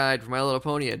Mark Guide for My Little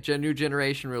Pony, a new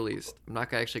generation released. I'm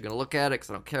not actually going to look at it because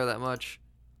I don't care that much.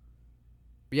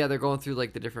 But yeah, they're going through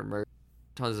like the different merch,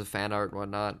 tons of fan art and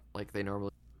whatnot, like they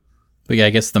normally. But yeah, I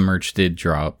guess the merch did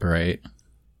drop, right?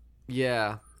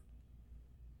 Yeah.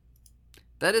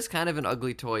 That is kind of an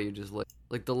ugly toy you just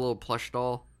like the little plush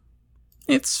doll.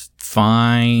 It's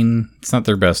fine. It's not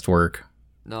their best work.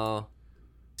 No.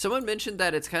 Someone mentioned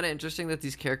that it's kind of interesting that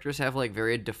these characters have like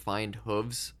very defined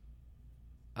hooves.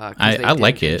 I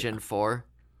like it. Gen 4.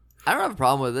 I don't have a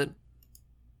problem with it.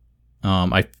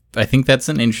 I think that's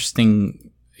an interesting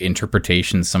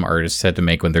interpretation some artists had to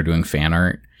make when they're doing fan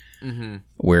art. Mm-hmm.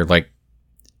 Where like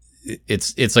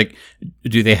it's like,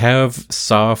 do they have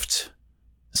soft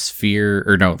sphere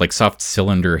or no, like soft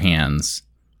cylinder hands,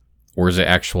 or is it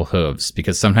actual hooves?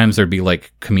 Because sometimes there'd be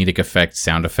like comedic effects,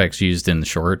 sound effects used in the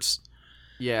shorts.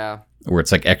 Yeah. Where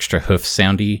it's like extra hoof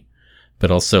soundy,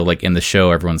 but also like in the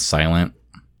show everyone's silent.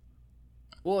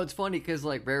 Well, it's funny because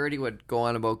like Rarity would go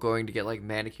on about going to get like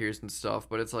manicures and stuff,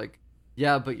 but it's like,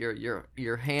 yeah, but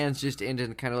your hands just end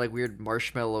in kind of like weird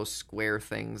marshmallow square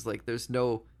things. Like there's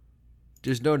no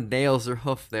nails or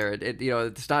hoof there.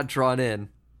 It's not drawn in.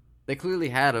 They clearly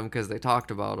had them because they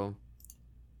talked about them.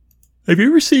 Have you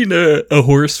ever seen a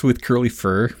horse with curly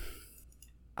fur?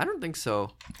 I don't think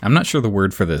so. I'm not sure the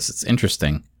word for this. It's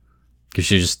interesting because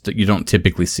you don't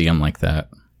typically see them like that.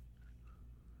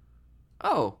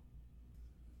 Oh,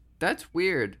 that's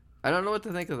weird. I don't know what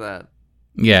to think of that.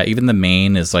 Yeah, even the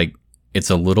mane is like, it's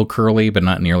a little curly, but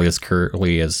not nearly as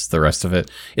curly as the rest of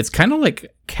it. It's kind of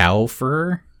like cow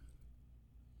fur,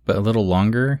 but a little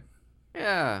longer.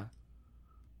 Yeah.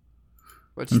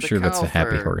 I'm sure that's a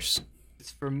happy horse.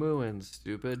 It's for mooing,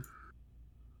 stupid.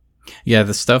 Yeah,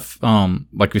 the stuff,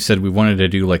 like we said, we wanted to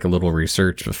do like a little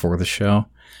research before the show.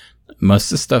 Most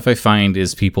of the stuff I find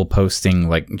is people posting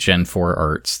like Gen 4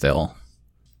 art still.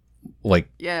 Like,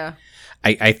 yeah.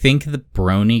 I think the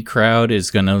brony crowd is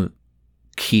going to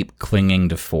keep clinging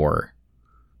to 4.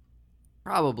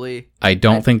 Probably. I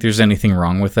don't think there's anything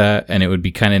wrong with that, and it would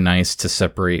be kind of nice to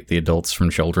separate the adults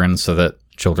from children so that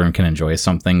children can enjoy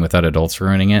something without adults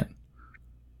ruining it.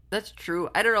 That's true.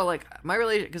 I don't know, like, my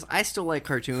relation, because I still like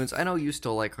cartoons. I know you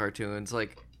still like cartoons.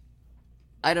 Like,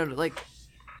 I don't, like,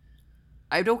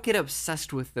 I don't get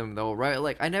obsessed with them, though, right?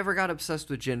 Like, I never got obsessed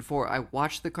with Gen 4. I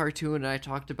watched the cartoon, and I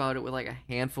talked about it with, like, a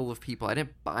handful of people. I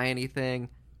didn't buy anything.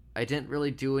 I didn't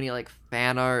really do any like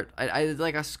fan art. I did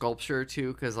like a sculpture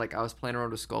too, because like I was playing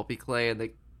around with Sculpey clay, and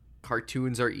the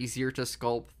cartoons are easier to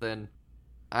sculpt than,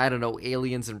 I don't know,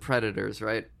 aliens and predators,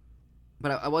 right?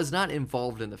 But I was not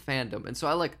involved in the fandom, and so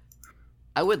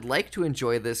I would like to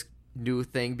enjoy this new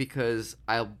thing because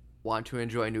I want to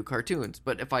enjoy new cartoons.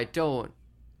 But if I don't,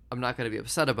 I'm not going to be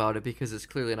upset about it because it's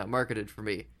clearly not marketed for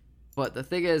me. But the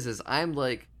thing is I'm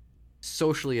like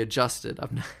socially adjusted.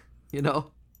 I'm not, you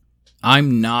know,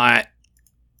 I'm not.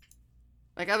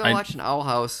 like I've been watching Owl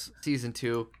House season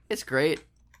 2. It's great,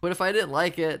 but if I didn't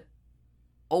like it,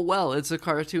 oh well, it's a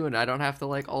cartoon. I don't have to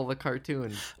like all the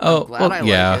cartoons. Oh, I'm glad I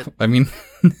yeah. like it. I mean,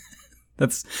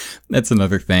 that's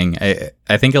another thing.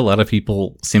 I think a lot of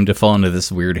people seem to fall into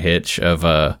this weird hitch of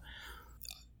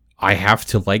I have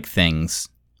to like things,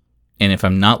 and if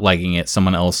I'm not liking it,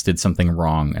 someone else did something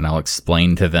wrong, and I'll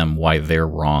explain to them why they're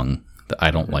wrong, that I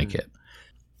don't like it.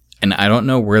 And I don't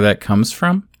know where that comes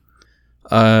from.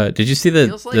 Did you see It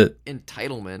feels like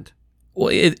entitlement. Well,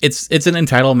 it's an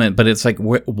entitlement, but it's like,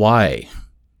 why?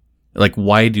 Like,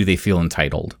 why do they feel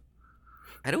entitled?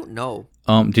 I don't know.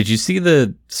 Did you see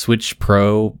the Switch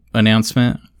Pro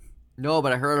announcement? No,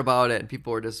 but I heard about it and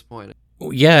people were disappointed.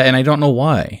 Yeah, and I don't know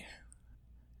why.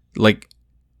 Like,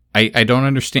 I don't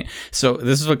understand. So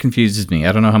this is what confuses me.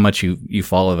 I don't know how much you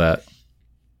follow that.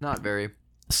 Not very.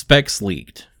 Specs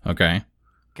leaked, okay?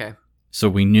 Okay. So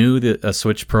we knew that a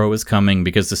Switch Pro was coming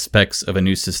because the specs of a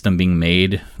new system being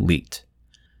made leaked.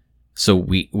 So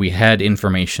we had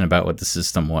information about what the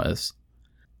system was.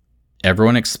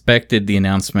 Everyone expected the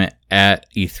announcement at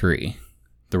E3.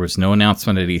 There was no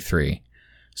announcement at E3.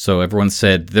 So everyone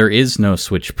said there is no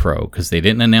Switch Pro because they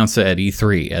didn't announce it at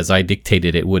E3 as I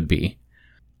dictated it would be.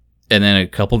 And then a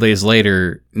couple days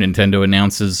later, Nintendo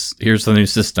announces, here's the new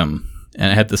system.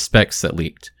 And it had the specs that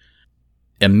leaked.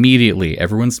 Immediately,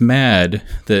 everyone's mad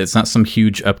that it's not some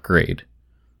huge upgrade.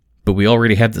 But we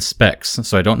already had the specs,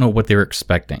 so I don't know what they were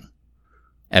expecting.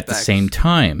 At the same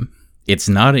time, it's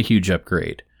not a huge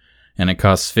upgrade. And it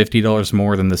costs $50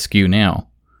 more than the SKU now.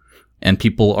 And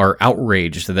people are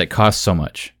outraged that it costs so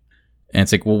much. And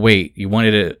it's like, well, wait, you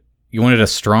wanted a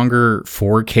stronger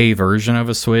 4K version of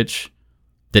a Switch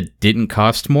that didn't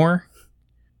cost more?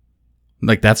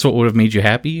 Like, that's what would have made you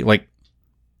happy? Like,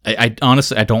 I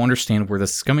honestly, I don't understand where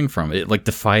this is coming from. It, like,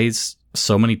 defies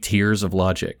so many tiers of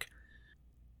logic.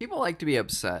 People like to be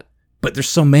upset. But there's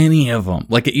so many of them.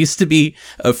 Like, it used to be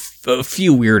a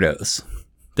few weirdos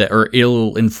that are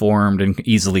ill-informed and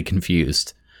easily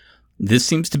confused. This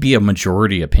seems to be a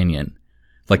majority opinion.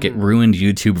 Like, it ruined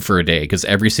YouTube for a day because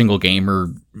every single gamer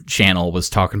channel was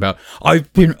talking about,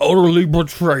 I've been utterly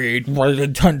betrayed by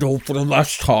Nintendo for the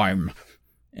last time.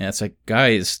 And it's like,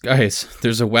 guys,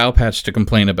 there's a WoW patch to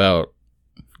complain about.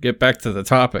 Get back to the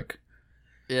topic.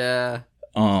 Yeah.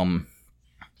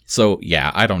 So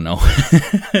yeah, I don't know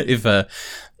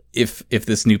if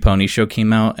this new pony show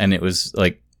came out and it was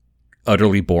like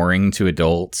utterly boring to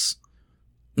adults,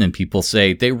 and people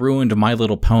say they ruined My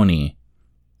Little Pony.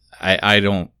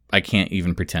 I can't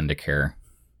even pretend to care.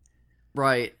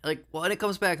 Right. Like, well, and it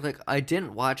comes back, like, I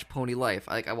didn't watch Pony Life.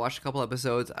 Like, I watched a couple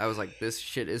episodes. I was like, this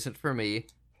shit isn't for me.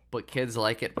 But kids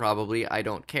like it probably. I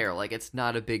don't care. Like, it's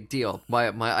not a big deal. My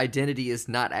identity is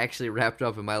not actually wrapped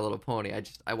up in My Little Pony.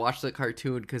 I watch the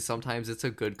cartoon because sometimes it's a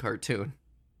good cartoon.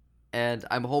 And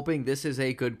I'm hoping this is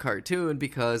a good cartoon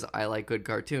because I like good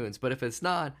cartoons. But if it's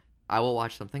not, I will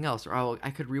watch something else. Or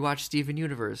I could rewatch Steven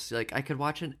Universe. Like, I could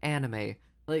watch an anime.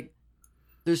 Like,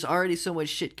 there's already so much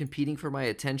shit competing for my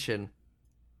attention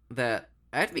that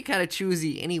I have to be kind of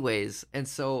choosy anyways. And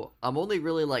so I'm only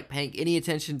really like paying any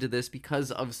attention to this because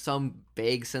of some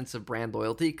vague sense of brand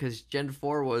loyalty. Because Gen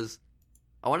 4 was,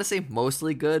 I want to say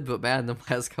mostly good, but man, the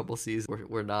last couple seasons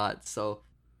were not. So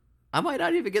I might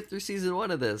not even get through season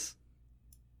 1 of this.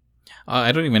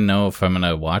 I don't even know if I'm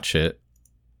gonna watch it.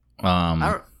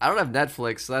 I don't have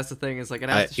Netflix, so that's the thing. Is like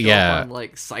I have to show up on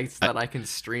like sites that I can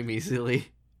stream easily.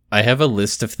 I have a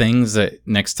list of things that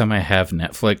next time I have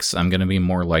Netflix, I'm gonna be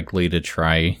more likely to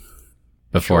try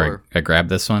before I grab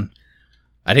this one.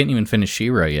 I didn't even finish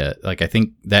She-Ra yet. Like, I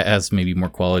think that has maybe more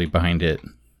quality behind it.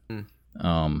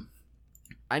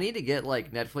 I need to get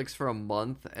like Netflix for a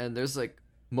month, and there's like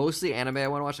mostly anime I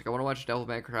want to watch. Like, I want to watch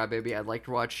Devilman Crybaby. I'd like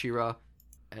to watch She-Ra.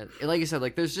 And like you said,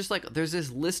 like there's there's this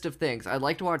list of things. I'd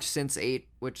like to watch Sense8,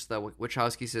 which the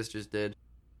Wachowski sisters did,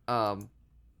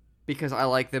 because I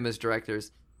like them as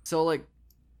directors. So like,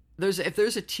 if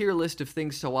there's a tier list of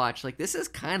things to watch, like this is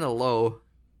kind of low.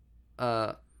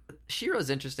 She-Ra's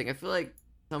interesting. I feel like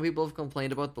some people have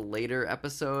complained about the later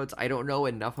episodes. I don't know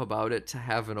enough about it to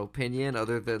have an opinion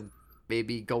other than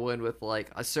maybe go in with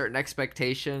like a certain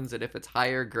expectations, and if it's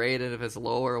higher, great, and if it's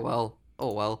lower, well,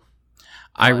 oh well.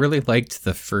 I really liked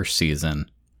the first season.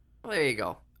 Well, there you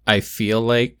go. I feel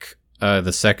like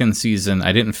the second season,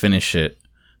 I didn't finish it,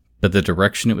 but the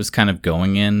direction it was kind of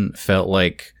going in felt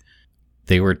like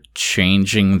they were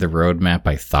changing the roadmap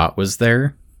I thought was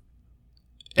there.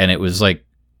 And it was like,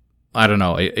 I don't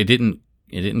know, it didn't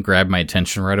grab my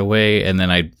attention right away, and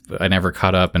then I never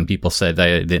caught up, and people said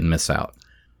I didn't miss out.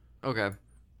 Okay.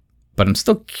 But I'm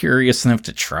still curious enough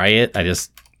to try it. I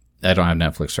don't have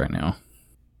Netflix right now.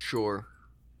 Sure.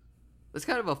 That's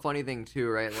kind of a funny thing too,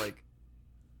 right? Like,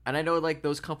 and I know like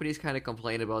those companies kind of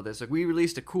complain about this. Like, we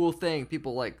released a cool thing,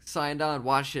 people like signed on,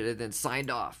 watched it, and then signed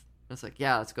off. And it's like,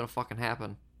 yeah, it's gonna fucking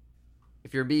happen.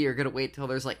 If you're me, you're gonna wait till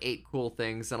there's like 8 cool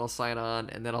things, then I'll sign on,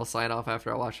 and then I'll sign off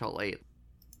after I watch all 8.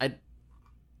 I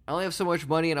only have so much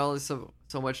money and only so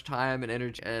much time and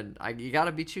energy, and you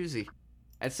gotta be choosy.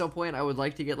 At some point, I would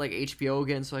like to get like HBO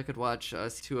again so I could watch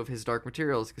 2 of his Dark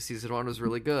Materials, because season 1 was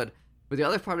really good. But the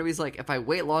other part of me is like, if I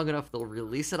wait long enough, they'll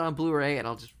release it on Blu-ray, and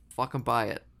I'll just fucking buy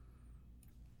it.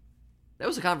 That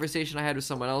was a conversation I had with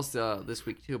someone else this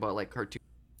week too about like cartoons.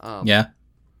 Yeah.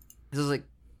 This is like,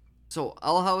 so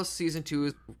Owl House season 2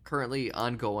 is currently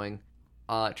ongoing.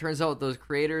 It turns out those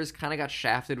creators kind of got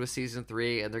shafted with season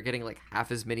 3, and they're getting like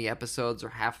half as many episodes or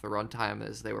half the runtime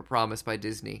as they were promised by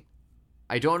Disney.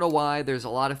 I don't know why. There's a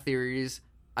lot of theories.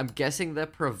 I'm guessing the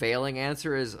prevailing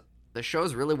answer is the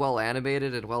show's really well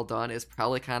animated and well done. It's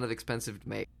probably kind of expensive to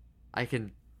make. I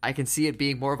can see it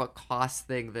being more of a cost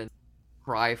thing than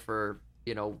cry for,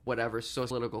 you know, whatever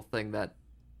sociopolitical thing that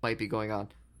might be going on.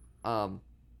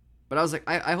 But I was like,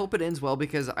 I hope it ends well,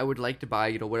 because I would like to buy,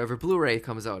 you know, whatever Blu-ray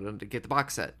comes out and to get the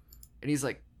box set. And he's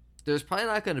like, there's probably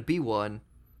not going to be one.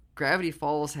 Gravity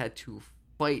Falls had to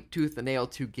fight tooth and nail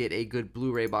to get a good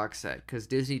Blu-ray box set, because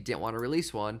Disney didn't want to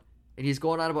release one. And he's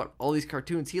going on about all these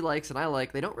cartoons he likes and I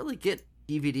like. They don't really get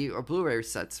DVD or Blu-ray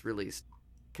sets released,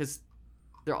 because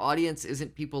their audience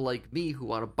isn't people like me who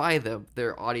want to buy them.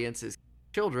 Their audience is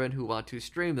children who want to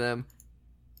stream them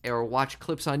or watch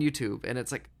clips on YouTube. And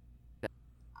it's like,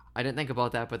 I didn't think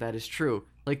about that, but that is true.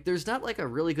 Like, there's not like a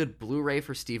really good Blu-ray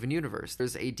for Steven Universe.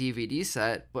 There's a DVD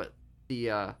set, but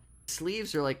the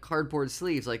sleeves are like cardboard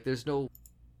sleeves. Like, there's no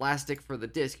plastic for the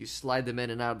disc. You slide them in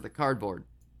and out of the cardboard.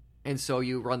 And so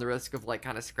you run the risk of like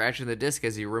kind of scratching the disc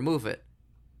as you remove it.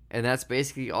 And that's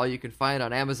basically all you can find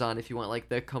on Amazon if you want like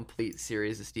the complete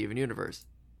series of Steven Universe.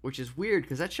 Which is weird,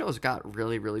 because that show's got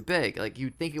really, really big. Like,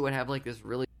 you'd think it would have like this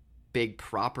really big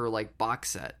proper like box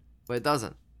set, but it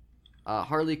doesn't.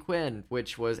 Harley Quinn,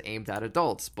 which was aimed at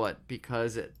adults, but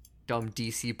because it dumb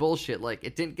DC bullshit, like,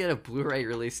 it didn't get a Blu-ray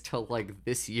release till like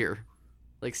this year.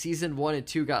 Like, season 1 and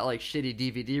 2 got like shitty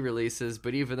DVD releases,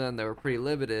 but even then they were pretty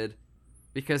limited,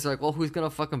 because they're like, well, who's gonna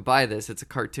fucking buy this? It's a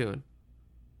cartoon.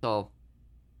 So,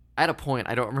 at a point,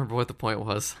 I don't remember what the point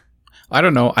was. I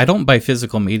don't know. I don't buy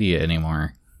physical media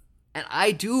anymore. And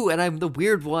I do, and I'm the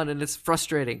weird one, and it's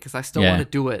frustrating, because I still want to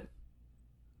do it.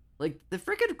 Like, the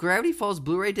freaking Gravity Falls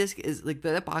Blu-ray disc is, like,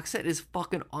 that box set is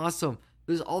fucking awesome.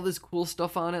 There's all this cool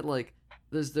stuff on it. Like,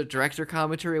 there's the director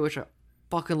commentary, which I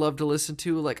fucking love to listen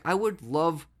to. Like, I would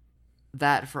love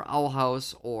that for Owl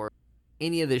House or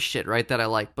any of this shit, right, that I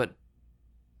like. But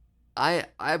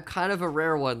I'm kind of a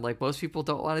rare one. Like, most people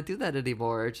don't want to do that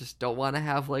anymore. I just don't want to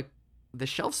have, like, the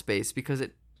shelf space, because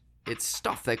it's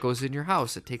stuff that goes in your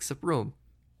house. It takes up room.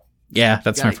 Yeah,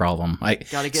 that's my problem.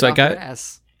 Gotta get off your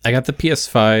ass. I got the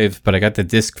PS5, but I got the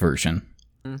disc version.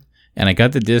 And I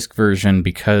got the disc version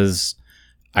because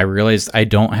I realized I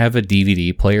don't have a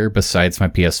DVD player besides my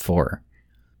PS4.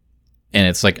 And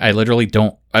it's like, I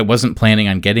wasn't planning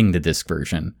on getting the disc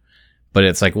version. But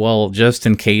it's like, well, just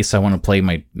in case I want to play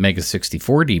my Mega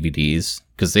 64 DVDs,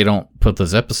 because they don't put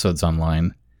those episodes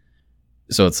online.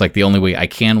 So it's like, the only way I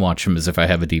can watch them is if I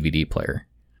have a DVD player.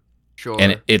 Sure.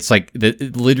 And it's like,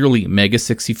 literally, Mega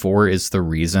 64 is the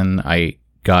reason I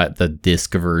got the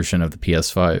disc version of the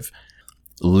PS5.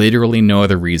 Literally no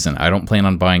other reason. I don't plan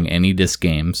on buying any disc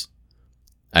games.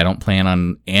 I don't plan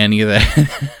on any of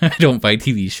that. I don't buy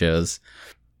TV shows.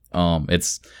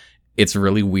 It's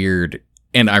really weird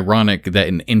and ironic that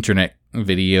an internet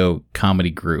video comedy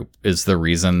group is the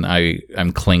reason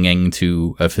I'm clinging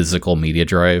to a physical media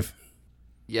drive.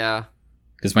 Yeah.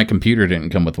 Because my computer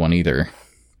didn't come with one either.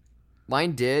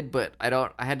 Mine did, but I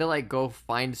had to like go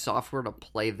find software to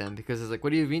play them, because it's like,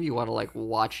 what do you mean you want to like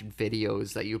watch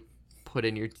videos that you put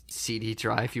in your CD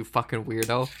drive, you fucking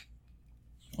weirdo?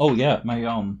 Oh yeah,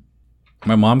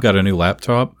 my mom got a new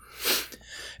laptop,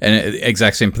 and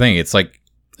exact same thing. It's like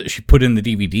she put in the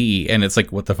DVD, and it's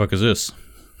like, what the fuck is this?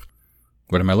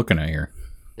 What am I looking at here?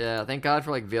 Yeah, thank God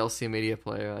for like VLC Media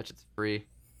Player. That shit's free.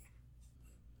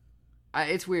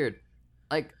 It's weird.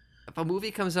 Like, if a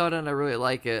movie comes out and I really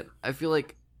like it, I feel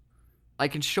like I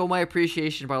can show my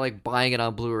appreciation by like buying it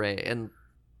on Blu-ray and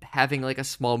having like a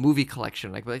small movie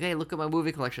collection. Like, hey, look at my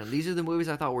movie collection. These are the movies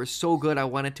I thought were so good I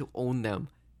wanted to own them.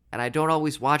 And I don't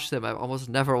always watch them. I almost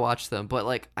never watch them, but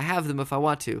like I have them if I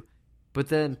want to. But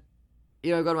then, I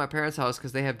go to my parents' house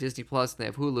because they have Disney Plus and they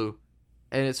have Hulu,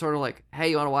 and it's sort of like, hey,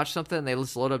 you want to watch something? And they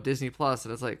just load up Disney Plus,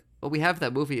 and it's like, well, we have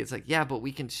that movie. It's like, yeah, but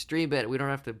we can stream it. We don't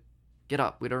have to get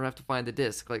up. We don't have to find the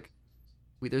disc. Like,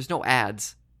 there's no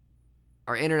ads.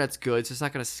 Our internet's good, so it's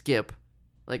not gonna skip.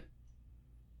 Like,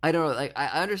 I don't know. Like,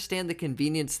 I understand the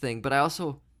convenience thing, but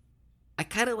I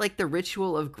kind of like the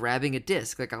ritual of grabbing a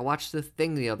disc. Like, I watched The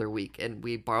Thing the other week, and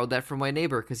we borrowed that from my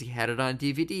neighbor because he had it on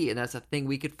DVD, and that's a thing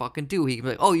we could fucking do. He can be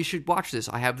like, oh, you should watch this.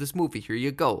 I have this movie. Here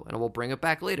you go. And we'll bring it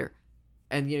back later.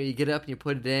 And, you get up and you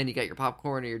put it in. You got your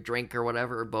popcorn or your drink or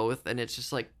whatever, or both. And it's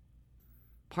just like,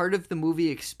 part of the movie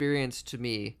experience to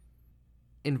me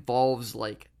involves,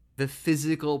 like, the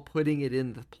physical putting it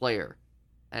in the player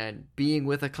and being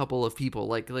with a couple of people.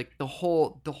 Like the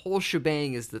whole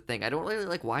shebang is the thing. I don't really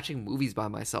like watching movies by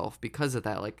myself because of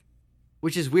that, like,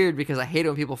 which is weird because I hate it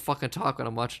when people fucking talk when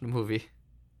I'm watching a movie.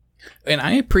 And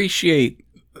I appreciate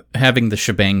having the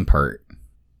shebang part.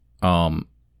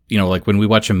 Like when we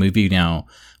watch a movie now,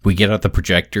 we get out the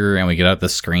projector and we get out the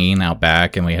screen out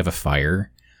back and we have a fire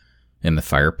in the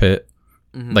fire pit.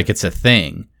 Mm-hmm. Like, it's a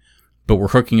thing. But we're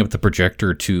hooking up the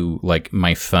projector to, like,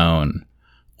 my phone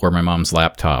or my mom's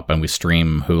laptop, and we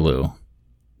stream Hulu.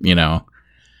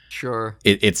 Sure.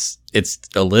 It's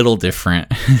a little different,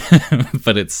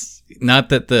 but it's not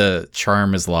that the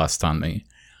charm is lost on me,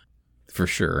 for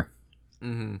sure.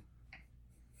 Mm-hmm.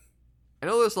 I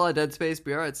know there's a lot of dead space.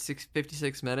 We are at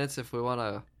 56 minutes. If we want to, I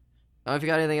don't know if you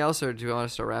got anything else, or do you want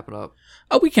to start wrapping up?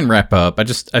 Oh, we can wrap up.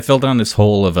 I fell down this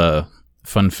hole of a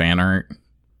fun fan art,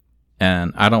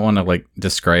 and I don't want to like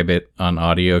describe it on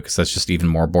audio because that's just even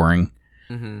more boring.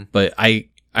 Mm-hmm. But I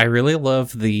really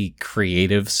love the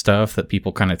creative stuff that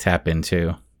people kind of tap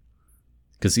into,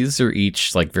 because these are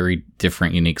each like very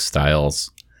different, unique styles,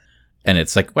 and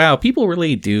it's like, wow, people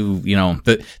really do,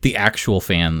 the actual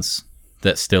fans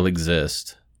that still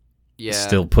exist,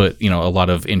 still put a lot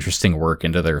of interesting work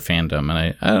into their fandom,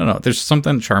 and I don't know, there's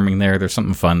something charming there, there's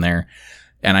something fun there,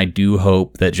 and I do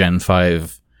hope that Gen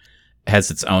 5 has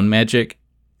its own magic.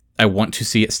 I want to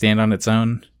see it stand on its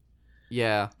own.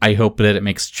 Yeah. I hope that it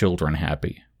makes children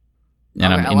happy.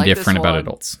 And I'm indifferent about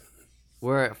adults.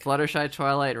 Where Fluttershy,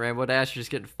 Twilight, and Rainbow Dash are just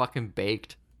getting fucking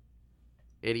baked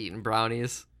and eating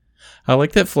brownies. I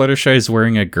like that Fluttershy is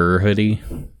wearing a Gurr hoodie.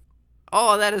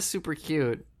 Oh, that is super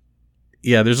cute.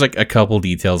 Yeah, there's like a couple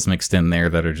details mixed in there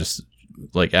that are just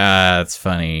like, it's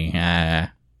funny.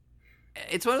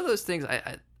 It's one of those things.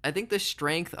 I think the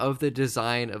strength of the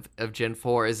design of Gen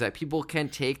 4 is that people can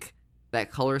take that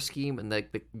color scheme and the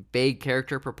vague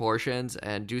character proportions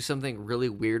and do something really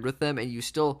weird with them, and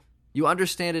you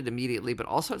understand it immediately, but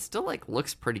also it still like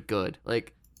looks pretty good.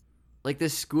 Like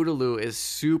this Scootaloo is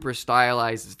super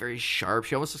stylized. It's very sharp.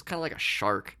 She almost looks kind of like a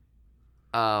shark.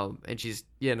 And she's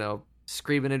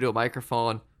screaming into a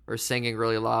microphone or singing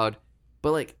really loud.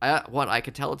 But like, I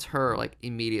could tell it's her like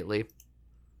immediately.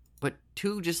 But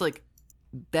two, just like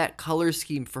that color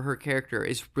scheme for her character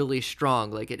is really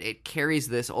strong. Like it carries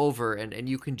this over, and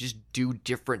you can just do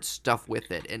different stuff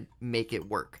with it and make it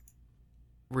work.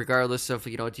 Regardless of,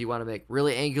 do you want to make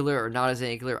really angular or not as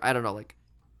angular? I don't know. Like,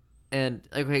 and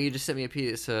okay, you just sent me a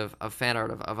piece of fan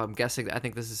art of I'm guessing, I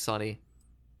think this is Sunny.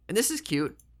 And this is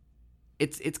cute.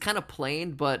 It's kind of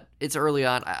plain, but it's early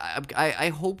on.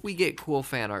 I hope we get cool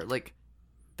fan art. Like,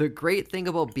 the great thing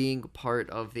about being part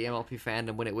of the MLP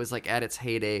fandom when it was like at its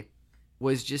heyday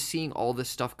was just seeing all this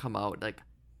stuff come out, like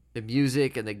the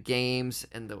music and the games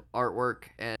and the artwork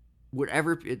and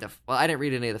whatever. Well, I didn't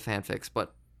read any of the fanfics,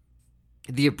 but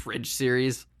the abridged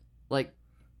series, like,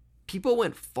 people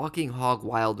went fucking hog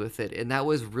wild with it, and that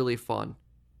was really fun.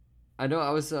 I know I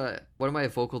was one of my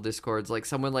vocal discords, like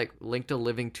someone like linked a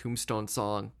Living Tombstone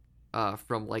song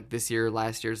from like this year,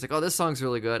 last year. It's like, oh, this song's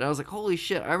really good. And I was like, holy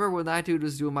shit, I remember when that dude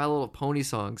was doing My Little Pony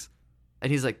songs,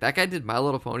 and he's like, that guy did My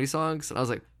Little Pony songs, and I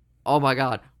was like, oh my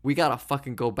god, we gotta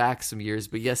fucking go back some years.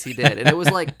 But yes, he did, and it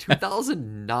was like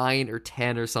 2009 or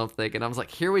 10 or something, and I was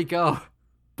like, here we go,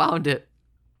 found it.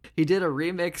 He did a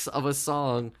remix of a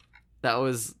song that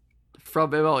was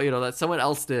from ML, that someone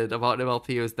else did about MLP.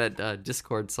 It was that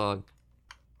Discord song,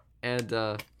 and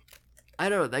I don't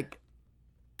know, like,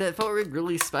 that felt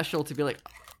really special to be like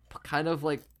kind of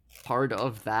like part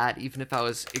of that, even if I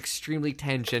was extremely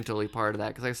tangentially part of that,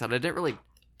 because like I said, I didn't really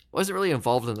wasn't really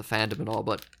involved in the fandom and all,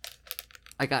 but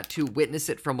I got to witness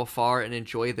it from afar and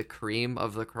enjoy the cream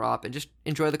of the crop and just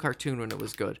enjoy the cartoon when it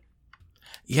was good.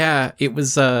 Yeah, it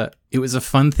was a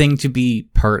fun thing to be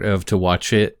part of, to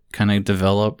watch it kind of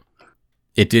develop.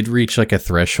 It did reach like a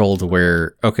threshold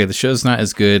where, okay, the show's not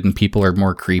as good and people are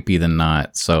more creepy than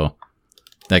not, so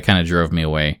that kind of drove me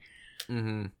away.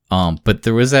 Mm-hmm. But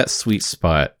there was that sweet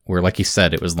spot where, like you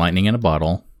said, it was lightning in a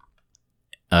bottle.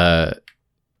 Yeah,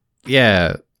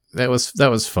 that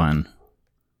was fun.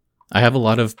 I have a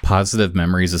lot of positive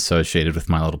memories associated with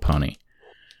My Little Pony.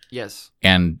 Yes.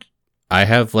 And I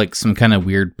have like some kind of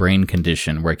weird brain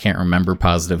condition where I can't remember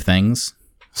positive things.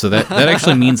 So that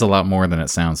actually means a lot more than it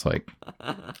sounds like.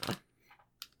 And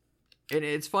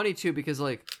it's funny too because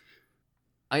like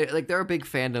there are big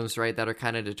fandoms, right, that are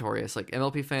kind of notorious. Like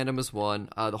MLP fandom is one,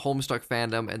 the Homestuck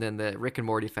fandom, and then the Rick and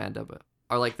Morty fandom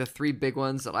are like the three big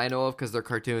ones that I know of because they're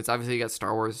cartoons. Obviously, you got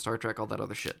Star Wars, Star Trek, all that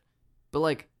other shit. But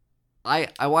like, I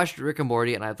watched Rick and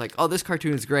Morty and I was like, oh, this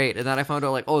cartoon is great, and then I found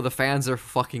out like, oh, the fans are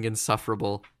fucking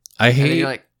insufferable. I hate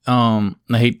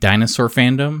dinosaur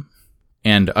fandom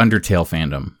and Undertale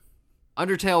fandom.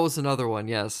 Undertale was another one,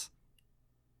 yes.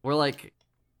 Where like,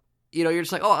 you know, you're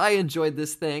just like, oh, I enjoyed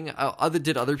this thing.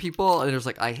 Did other people? And there's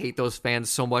like, I hate those fans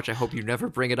so much. I hope you never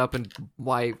bring it up in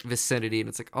my vicinity. And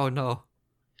it's like, oh no.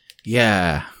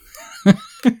 Yeah.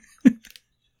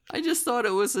 I just thought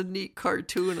it was a neat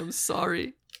cartoon. I'm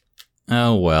sorry.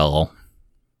 Oh well.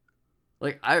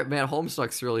 Like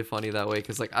Homestuck's really funny that way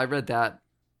because like I read that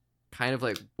kind of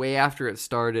like way after it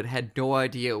started, had no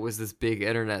idea it was this big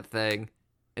internet thing.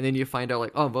 And then you find out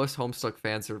like, oh, most Homestuck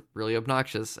fans are really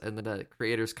obnoxious, and then the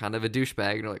creator's kind of a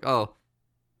douchebag, and you're like, oh,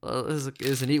 well, this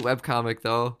is a neat webcomic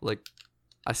though. Like,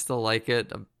 I still like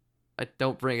it. I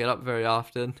don't bring it up very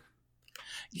often.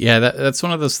 Yeah, that's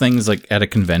one of those things like at a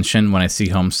convention when I see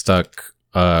Homestuck,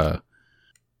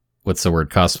 what's the word,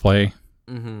 cosplay?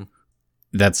 Mm-hmm.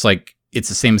 That's like, it's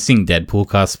the same as seeing Deadpool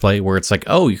cosplay where it's like,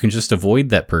 oh, you can just avoid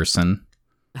that person.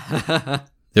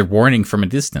 They're warning from a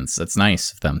distance. That's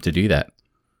nice of them to do that.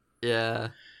 Yeah.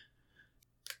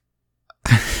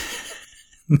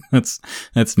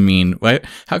 That's mean. Why?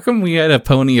 How come we had a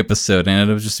pony episode and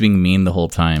ended up just being mean the whole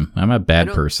time? I'm a bad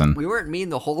person. We weren't mean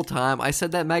the whole time. I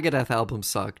said that Megadeth album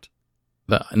sucked.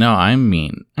 No, I'm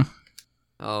mean.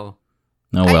 Oh.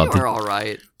 No, well, we're all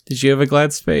right. Did you have a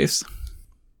glad space?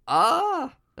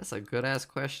 That's a good ass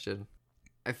question.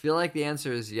 I feel like the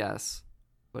answer is yes,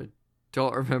 but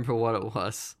don't remember what it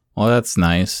was. Well, that's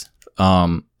nice.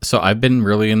 So I've been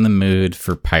really in the mood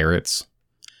for pirates.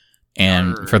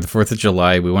 And for the 4th of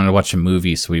July, we wanted to watch a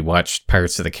movie, so we watched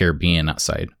Pirates of the Caribbean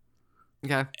outside.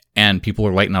 Okay. And people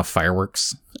were lighting off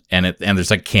fireworks, and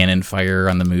there's like cannon fire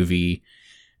on the movie.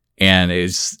 And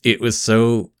it was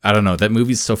so, I don't know, that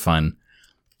movie's so fun.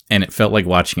 And it felt like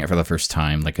watching it for the first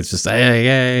time. Like, it's just,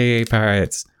 yay,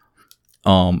 pirates.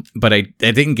 But I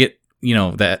didn't get,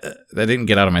 that didn't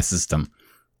get out of my system.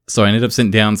 So I ended up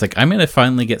sitting down. It's like, I'm going to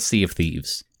finally get Sea of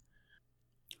Thieves.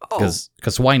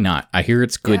 Because why not? I hear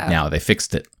it's good now. They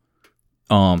fixed it.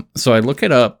 So I look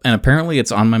it up, and apparently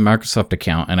it's on my Microsoft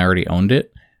account, and I already owned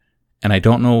it. And I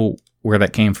don't know where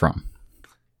that came from.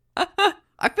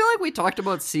 I feel like we talked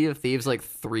about Sea of Thieves like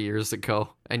 3 years ago,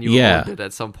 and you owned it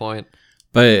at some point.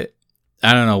 But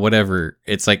I don't know, whatever.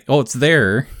 It's like, oh, it's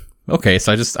there. Okay,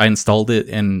 so I installed it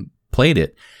and played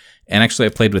it. And actually, I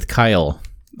played with Kyle.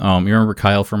 You remember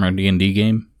Kyle from our D&D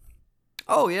game?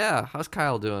 Oh, yeah. How's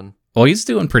Kyle doing? Well, he's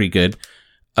doing pretty good.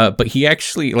 But he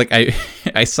actually, like,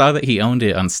 I saw that he owned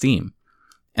it on Steam.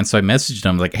 And so I messaged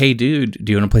him, like, hey, dude,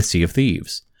 do you want to play Sea of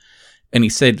Thieves? And he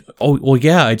said, oh, well,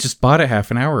 yeah, I just bought it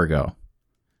half an hour ago.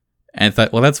 And I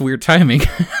thought, well, that's weird timing.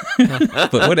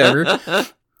 But whatever.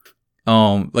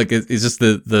 Like, it's just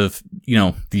the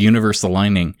universe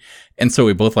aligning. And so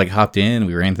we both like hopped in,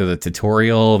 we ran through the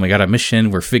tutorial, and we got a mission,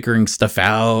 we're figuring stuff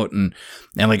out, and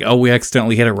like, oh, we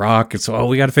accidentally hit a rock, and so, oh,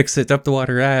 we gotta fix it up the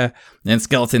water, and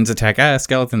skeletons attack,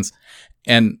 skeletons.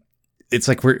 And it's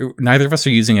like, neither of us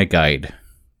are using a guide.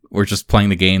 We're just playing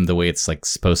the game the way it's like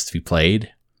supposed to be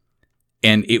played.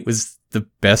 And it was the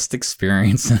best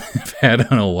experience I've had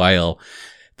in a while.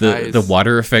 The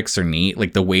water effects are neat.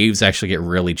 Like, the waves actually get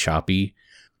really choppy.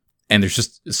 And there's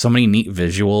just so many neat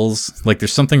visuals. Like,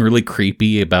 there's something really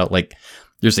creepy about, like,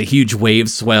 there's a huge wave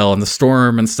swell and the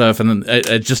storm and stuff. And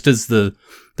then just as the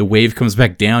wave comes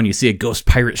back down, you see a ghost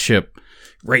pirate ship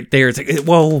right there. It's like,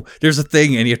 whoa, there's a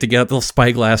thing. And you have to get out the little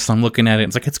spyglass. And I'm looking at it.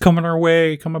 It's like, it's coming our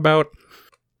way. Come about.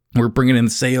 We're bringing in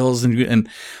sails and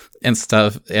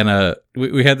stuff. And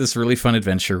we had this really fun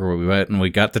adventure where we went and we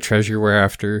got the treasure we're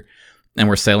after. And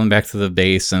we're sailing back to the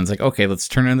base, and it's like, okay, let's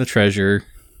turn in the treasure.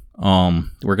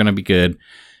 We're gonna be good.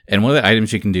 And one of the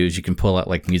items you can do is you can pull out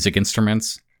like music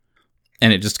instruments,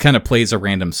 and it just kind of plays a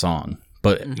random song,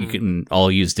 but you can all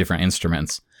use different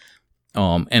instruments.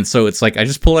 And so it's like I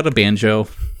just pull out a banjo,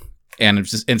 and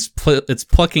it's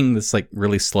plucking this like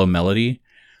really slow melody,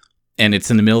 and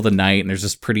it's in the middle of the night, and there's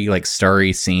this pretty like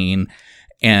starry scene,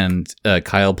 and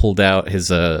Kyle pulled out his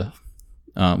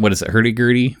what is it,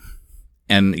 hurdy-gurdy,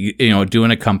 and do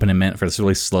an accompaniment for this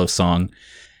really slow song,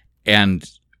 and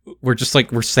we're just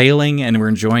like we're sailing and we're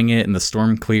enjoying it, and the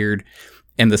storm cleared,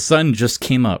 and the sun just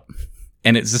came up,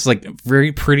 and it's just like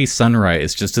very pretty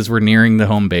sunrise just as we're nearing the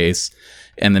home base.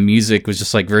 And the music was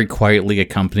just like very quietly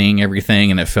accompanying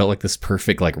everything, and it felt like this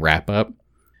perfect like wrap up.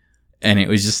 And it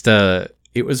was just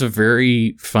it was a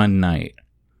very fun night.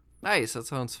 Nice, that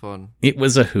sounds fun. It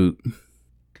was a hoot.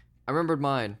 I remembered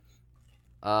mine.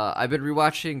 I've been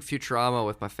rewatching Futurama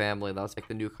with my family. That was like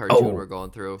the new cartoon we're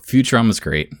going through. Futurama's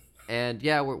great. And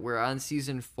yeah, we're on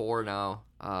season 4 now.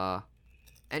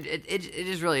 And it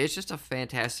is really, it's just a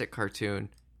fantastic cartoon.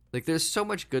 Like, there's so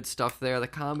much good stuff there. The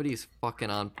comedy is fucking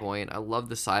on point. I love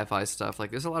the sci-fi stuff. Like,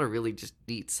 there's a lot of really just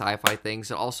neat sci-fi things,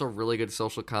 and also really good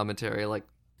social commentary. Like,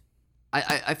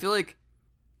 I feel like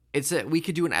we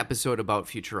could do an episode about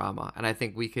Futurama, and I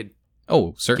think we could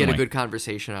certainly get a good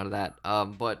conversation out of that.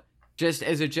 But just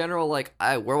as a general, like,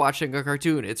 we're watching a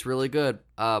cartoon. It's really good.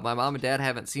 My mom and dad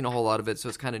haven't seen a whole lot of it, so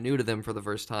it's kind of new to them for the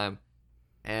first time,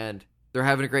 and they're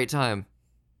having a great time.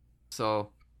 So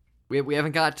we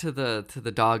haven't got to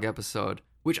the dog episode,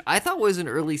 which I thought was an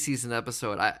early season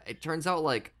episode. It turns out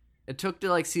like it took to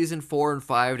like season 4 and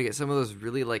 5 to get some of those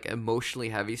really like emotionally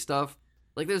heavy stuff.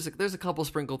 Like there's a couple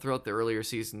sprinkled throughout the earlier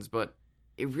seasons, but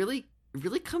it really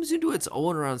comes into its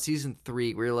own around season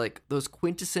 3, where like those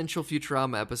quintessential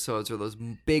Futurama episodes or those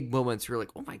big moments where you're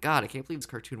like, oh my god, I can't believe this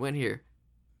cartoon went here.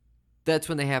 That's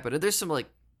when they happen. And there's some like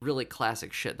really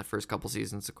classic shit in the first couple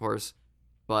seasons, of course,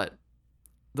 but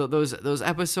those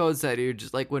episodes that you're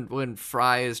just like when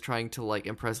Fry is trying to like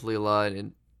impress Leela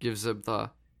and gives him the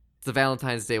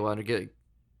Valentine's Day one, or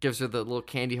gives her the little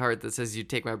candy heart that says "You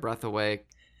take my breath away,"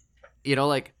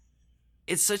 like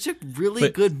it's such a really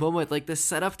good moment. Like the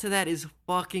setup to that is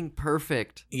fucking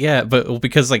perfect. Yeah, but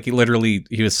because like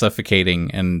he was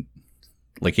suffocating, and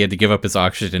like he had to give up his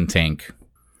oxygen tank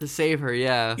to save her.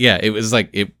 Yeah, it was like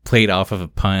it played off of a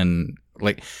pun,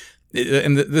 like.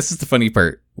 And this is the funny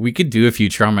part. We could do a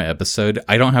Futurama episode.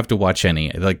 I don't have to watch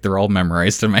any. Like, they're all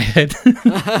memorized in my head.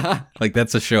 Like,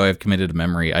 that's a show I've committed to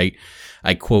memory.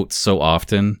 I quote so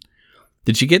often.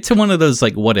 Did you get to one of those,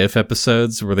 like, what if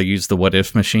episodes where they use the what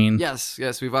if machine? Yes,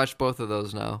 we've watched both of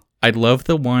those now. I love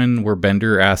the one where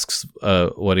Bender asks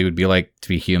what it would be like to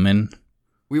be human.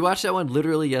 We watched that one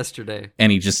literally yesterday. And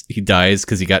he dies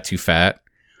because he got too fat.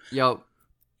 Yup.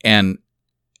 And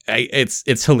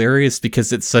it's hilarious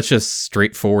because it's such a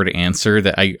straightforward answer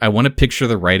that I want to picture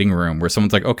the writing room where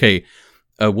someone's like, okay,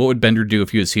 what would Bender do if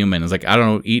he was human? It's like, I don't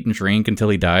know, eat and drink until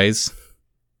he dies.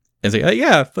 And it's like,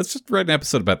 yeah, let's just write an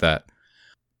episode about that.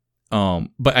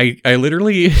 But I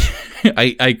literally,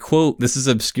 I quote, this is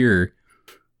obscure,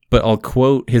 but I'll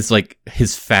quote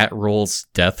his Fat Rolls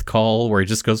death call where he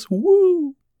just goes,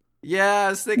 woo. Yeah, I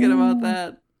was thinking about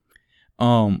that.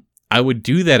 I would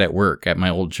do that at work at my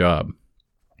old job.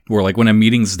 Where, like, when a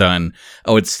meeting's done,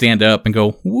 I would stand up and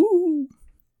go, woo,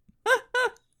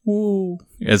 woo,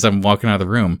 as I'm walking out of the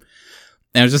room.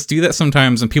 And I would just do that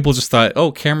sometimes, and people just thought,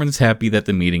 oh, Cameron's happy that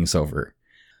the meeting's over.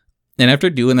 And after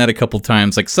doing that a couple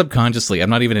times, like, subconsciously,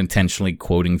 I'm not even intentionally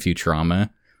quoting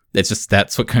Futurama. It's just,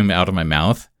 that's what came out of my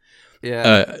mouth.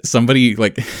 Yeah. Somebody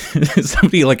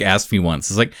asked me once,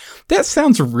 it's like, that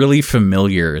sounds really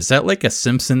familiar. Is that, like, a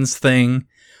Simpsons thing?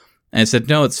 And I said,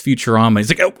 no, it's Futurama. He's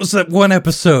like, oh, was that one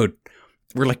episode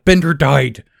where, like, Bender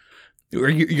died? Are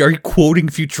you quoting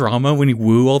Futurama when you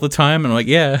woo all the time? And I'm like,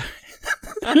 yeah.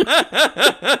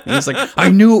 And he's like, I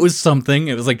knew it was something.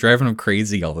 It was, like, driving him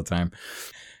crazy all the time.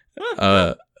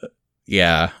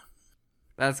 Yeah.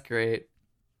 That's great.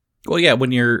 Well, yeah,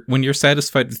 when you're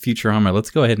satisfied with Futurama,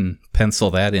 let's go ahead and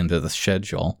pencil that into the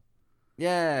schedule.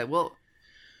 Yeah, well,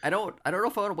 I don't know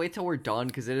if I want to wait till we're done,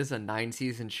 because it is a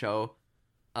 9-season show.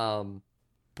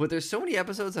 But there's so many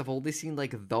episodes I've only seen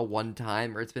like the one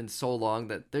time, or it's been so long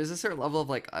that there's a certain level of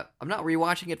like I'm not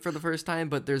rewatching it for the first time,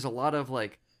 but there's a lot of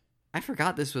like, I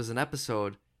forgot this was an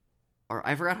episode, or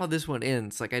I forgot how this one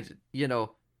ends. Like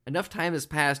enough time has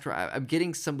passed where I'm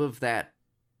getting some of that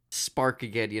spark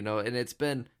again, and it's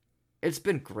been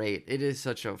great. It is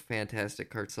such a fantastic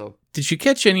cart. So did you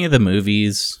catch any of the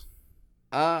movies?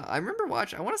 I remember I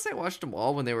want to say I watched them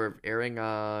all when they were airing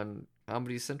on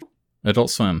Comedy Central.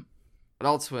 Adult Swim.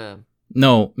 Adult Swim.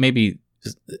 No, maybe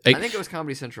I think it was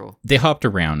Comedy Central. They hopped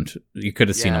around. You could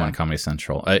have seen them on Comedy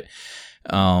Central. A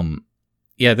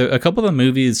couple of the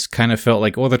movies kind of felt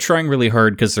like, well, they're trying really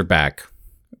hard because they're back.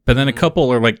 But then a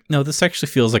couple are like, no, this actually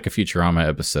feels like a Futurama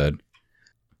episode.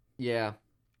 Yeah.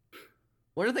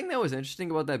 One thing that was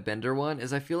interesting about that Bender one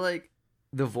is I feel like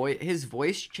his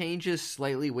voice changes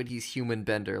slightly when he's human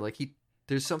Bender. Like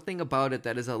there's something about it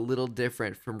that is a little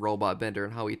different from Robot Bender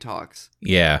and how he talks.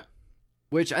 Yeah.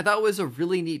 Which I thought was a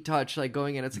really neat touch, like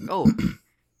going in, it's like, oh,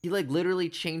 he like literally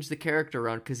changed the character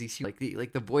around because he's like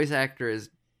the voice actor is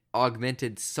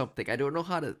augmented something. I don't know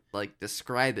how to like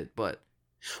describe it, but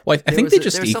well, I think they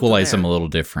just equalize them a little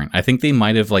different. I think they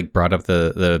might have like brought up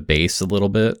the bass a little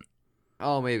bit.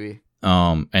 Oh, maybe.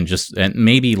 And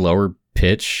maybe lower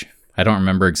pitch. I don't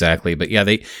remember exactly, but yeah,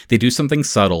 they do something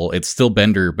subtle. It's still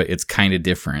Bender, but it's kind of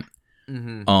different.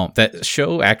 Mm-hmm. That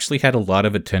show actually had a lot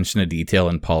of attention to detail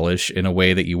and polish in a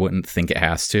way that you wouldn't think it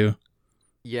has to.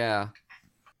 Yeah.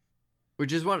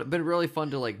 Which is been really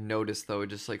fun to like notice though,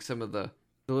 just like some of the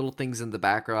little things in the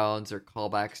backgrounds or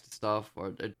callbacks to stuff,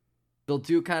 or they'll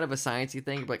do kind of a sciencey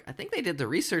thing, but like, I think they did the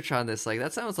research on this. Like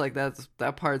that sounds like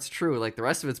that part's true. Like the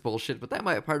rest of it's bullshit, but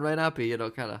that part might not be,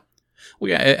 kind of.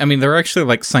 Well, yeah, I mean, there are actually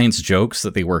like science jokes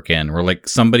that they work in where like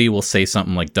somebody will say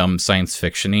something like dumb science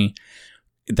fiction-y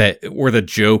where the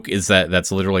joke is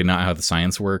that's literally not how the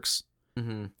science works.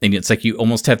 Mm-hmm. And it's like you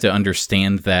almost have to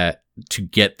understand that to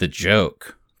get the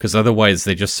joke, because otherwise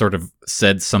they just sort of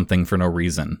said something for no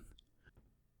reason.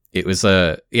 It was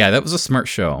that was a smart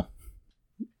show.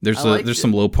 There's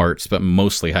some low parts, but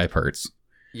mostly high parts.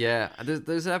 Yeah,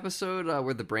 there's an episode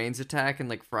where the brains attack and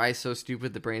like Fry's so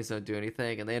stupid the brains don't do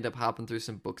anything, and they end up hopping through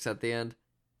some books at the end.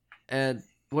 And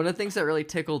one of the things that really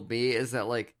tickled me is that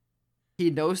like he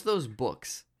knows those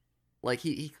books. Like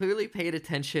he clearly paid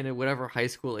attention in whatever high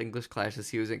school English classes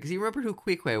he was in, because he remembered who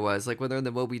Queequeg was, like when they're in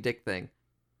the Moby Dick thing,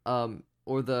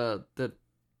 or the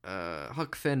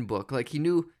Huck Finn book. Like he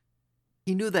knew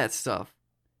that stuff,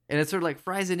 and it's sort of like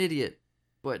Fry's an idiot,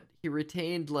 but he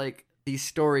retained like these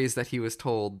stories that he was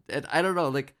told. And I don't know,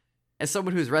 like as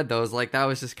someone who's read those, like that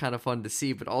was just kind of fun to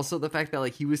see, but also the fact that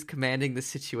like he was commanding the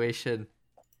situation.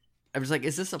 I was like,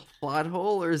 is this a plot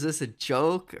hole, or is this a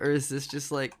joke, or is this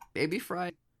just like maybe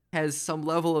Fry has some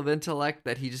level of intellect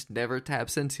that he just never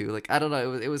taps into? Like I don't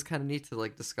know, it was kind of neat to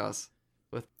like discuss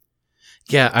with.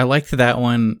 Yeah, I liked that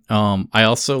one. I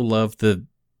also love the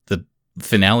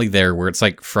finale there where it's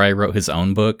like Fry wrote his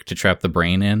own book to trap the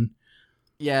brain in.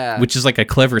 Yeah. Which is like a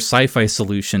clever sci-fi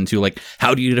solution to like,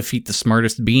 how do you defeat the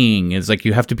smartest being? It's like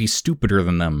you have to be stupider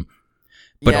than them.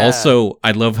 But also,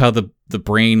 I love how the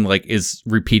brain like is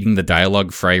repeating the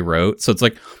dialogue Fry wrote. So it's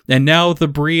like, and now the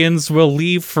Brians will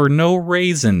leave for no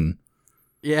reason.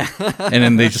 Yeah. And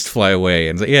then they just fly away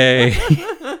and it's like, yay.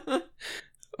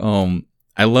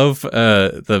 I love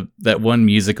that one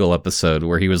musical episode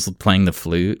where he was playing the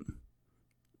flute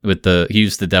with he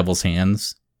used the devil's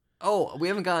hands. Oh, we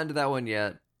haven't gotten to that one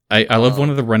yet. I love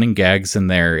one of the running gags in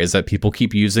there is that people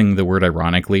keep using the word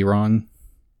ironically wrong.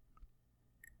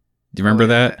 Do you remember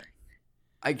that?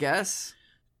 I guess.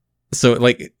 So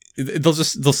like they'll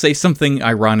say something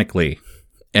ironically,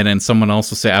 and then someone else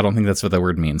will say, I don't think that's what that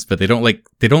word means, but they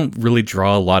don't really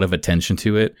draw a lot of attention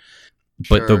to it.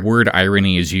 But the word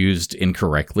irony is used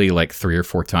incorrectly like 3 or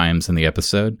 4 times in the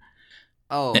episode.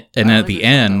 Oh. And then at the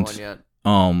end,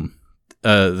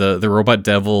 the robot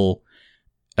devil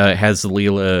has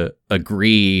Leela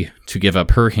agree to give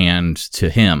up her hand to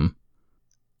him.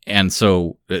 And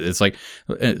so it's like,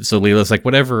 so Leela's like,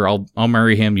 whatever, I'll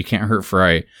marry him. You can't hurt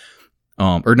Fry.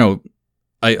 Or no,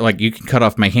 I like, you can cut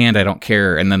off my hand. I don't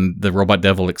care. And then the robot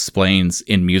devil explains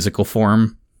in musical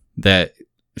form that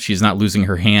she's not losing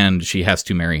her hand. She has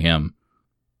to marry him.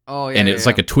 Oh, yeah. And it's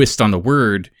like a twist on the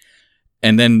word.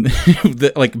 And then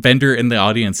like Bender in the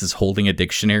audience is holding a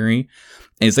dictionary.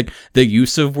 And it's like the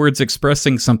use of words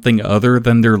expressing something other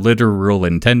than their literal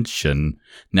intention.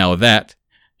 Now that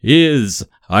is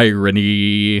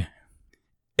irony.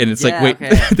 And it's like, wait,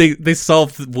 okay. they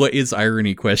solved what is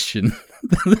irony question.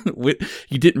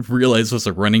 You didn't realize was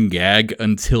a running gag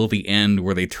until the end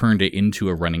where they turned it into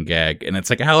a running gag. And it's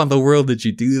like, how in the world did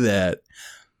you do that?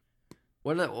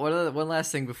 One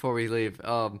last thing before we leave.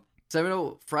 So I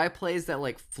know Fry plays that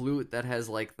like flute that has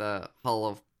like the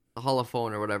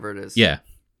holophone or whatever it is. Yeah.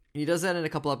 He does that in a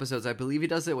couple episodes. I believe he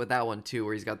does it with that one too,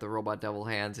 where he's got the robot devil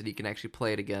hands and he can actually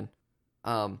play it again.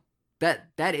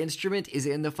 That instrument is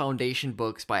in the Foundation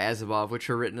books by Asimov, which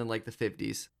were written in like the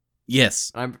 50s.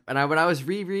 Yes. When I was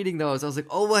rereading those, I was like,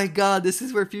 oh my god, this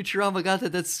is where Futurama got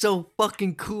that. That's so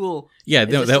fucking cool. Yeah,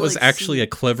 no, that was actually a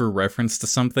clever reference to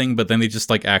something, but then they just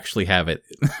like actually have it.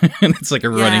 And it's like a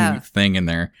running thing in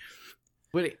there.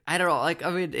 But I don't know, like, I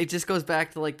mean, it just goes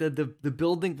back to like the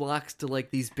building blocks to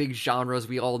like these big genres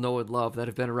we all know and love that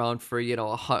have been around for, you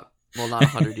know, well, not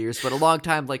 100 years, but a long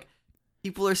time. Like,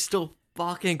 people are still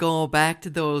fucking going back to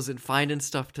those and finding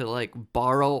stuff to like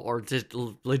borrow or just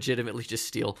legitimately just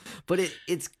steal. But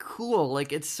it's cool.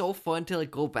 Like, it's so fun to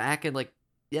like go back and like,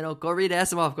 you know, go read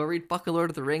Asimov, go read fucking Lord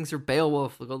of the Rings or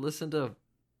Beowulf, go listen to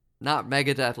not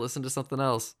Megadeth, listen to something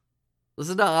else.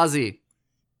 Listen to Ozzy.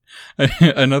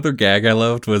 Another gag I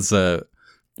loved was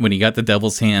when he got the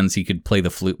devil's hands, he could play the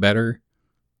flute better,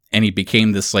 and he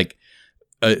became this like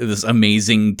this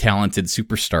amazing, talented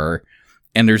superstar.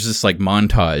 And there's this like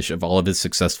montage of all of his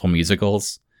successful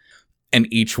musicals, and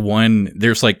each one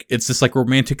there's like it's this like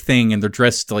romantic thing, and they're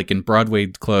dressed like in Broadway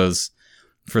clothes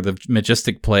for the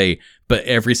majestic play. But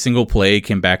every single play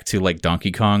came back to like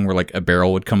Donkey Kong, where like a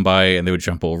barrel would come by and they would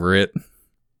jump over it.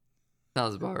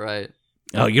 Sounds about right.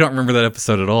 Oh, you don't remember that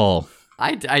episode at all?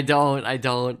 I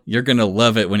don't. You're going to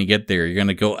love it when you get there. You're going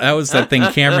to go, that was that thing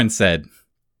Cameron said.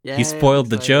 Yeah, he spoiled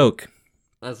the joke.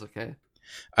 That's okay.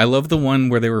 I love the one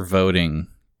where they were voting.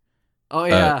 Oh,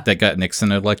 yeah. That got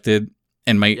Nixon elected.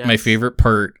 And my favorite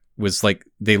part was like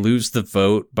they lose the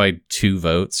vote by 2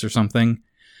 votes or something.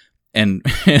 And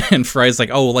and Fry's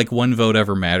like, oh, like 1 vote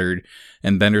ever mattered.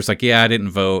 And Bender's like, yeah, I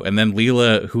didn't vote. And then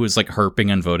Leela, who was like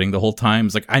harping on voting the whole time,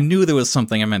 is like, I knew there was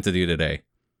something I meant to do today.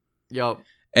 Yup.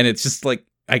 And it's just like,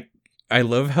 I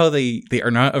love how they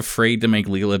are not afraid to make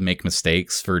Leela make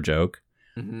mistakes for a joke.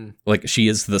 Mm-hmm. Like, she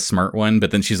is the smart one,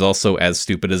 but then she's also as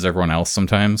stupid as everyone else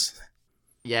sometimes.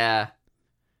 Yeah.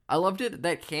 I loved it,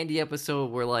 that Candy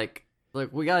episode where like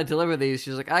we gotta deliver these.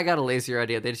 She's like, I got a lazier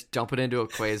idea. They just dump it into a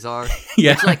quasar.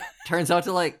 Yeah. Which like turns out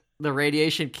to like the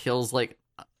radiation kills like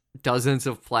dozens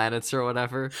of planets or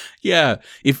whatever. Yeah,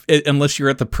 unless you're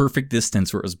at the perfect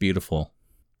distance where it was beautiful.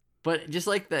 But just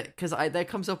like that, because that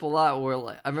comes up a lot. Where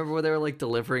like I remember where they were like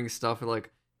delivering stuff and like,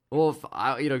 well,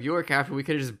 if you were captain, we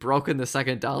could have just broken the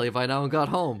second dolly by now and got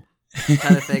home,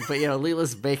 kind of thing. But you know,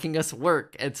 Leela's making us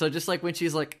work, and so just like when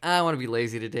she's like, I want to be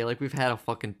lazy today, like we've had a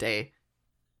fucking day.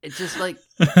 It's just like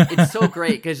it's so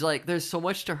great because like there's so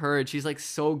much to her, and she's like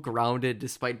so grounded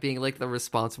despite being like the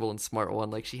responsible and smart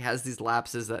one. Like she has these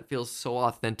lapses that feel so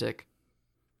authentic.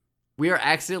 We are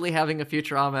accidentally having a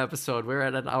Futurama episode. We're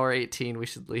at an hour 18. We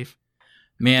should leave.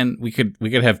 Man, we could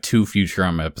have 2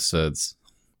 Futurama episodes.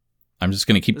 I'm just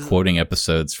gonna keep quoting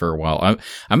episodes for a while.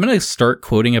 I'm gonna start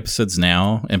quoting episodes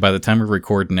now, and by the time we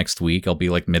record next week, I'll be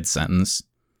like mid-sentence.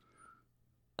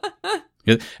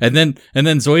 And then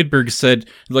Zoidberg said,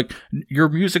 like, your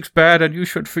music's bad and you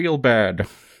should feel bad.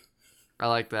 I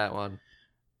like that one.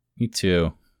 Me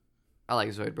too. I like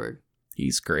Zoidberg.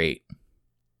 He's great.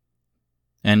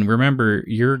 And remember,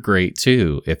 you're great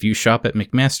too if you shop at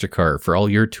McMasterCar for all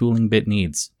your tooling bit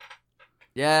needs.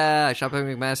 Yeah, shop at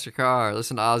McMasterCar.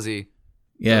 Listen to Ozzy.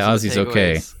 Yeah, Ozzy's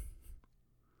okay.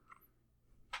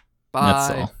 Bye.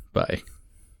 That's all. Bye.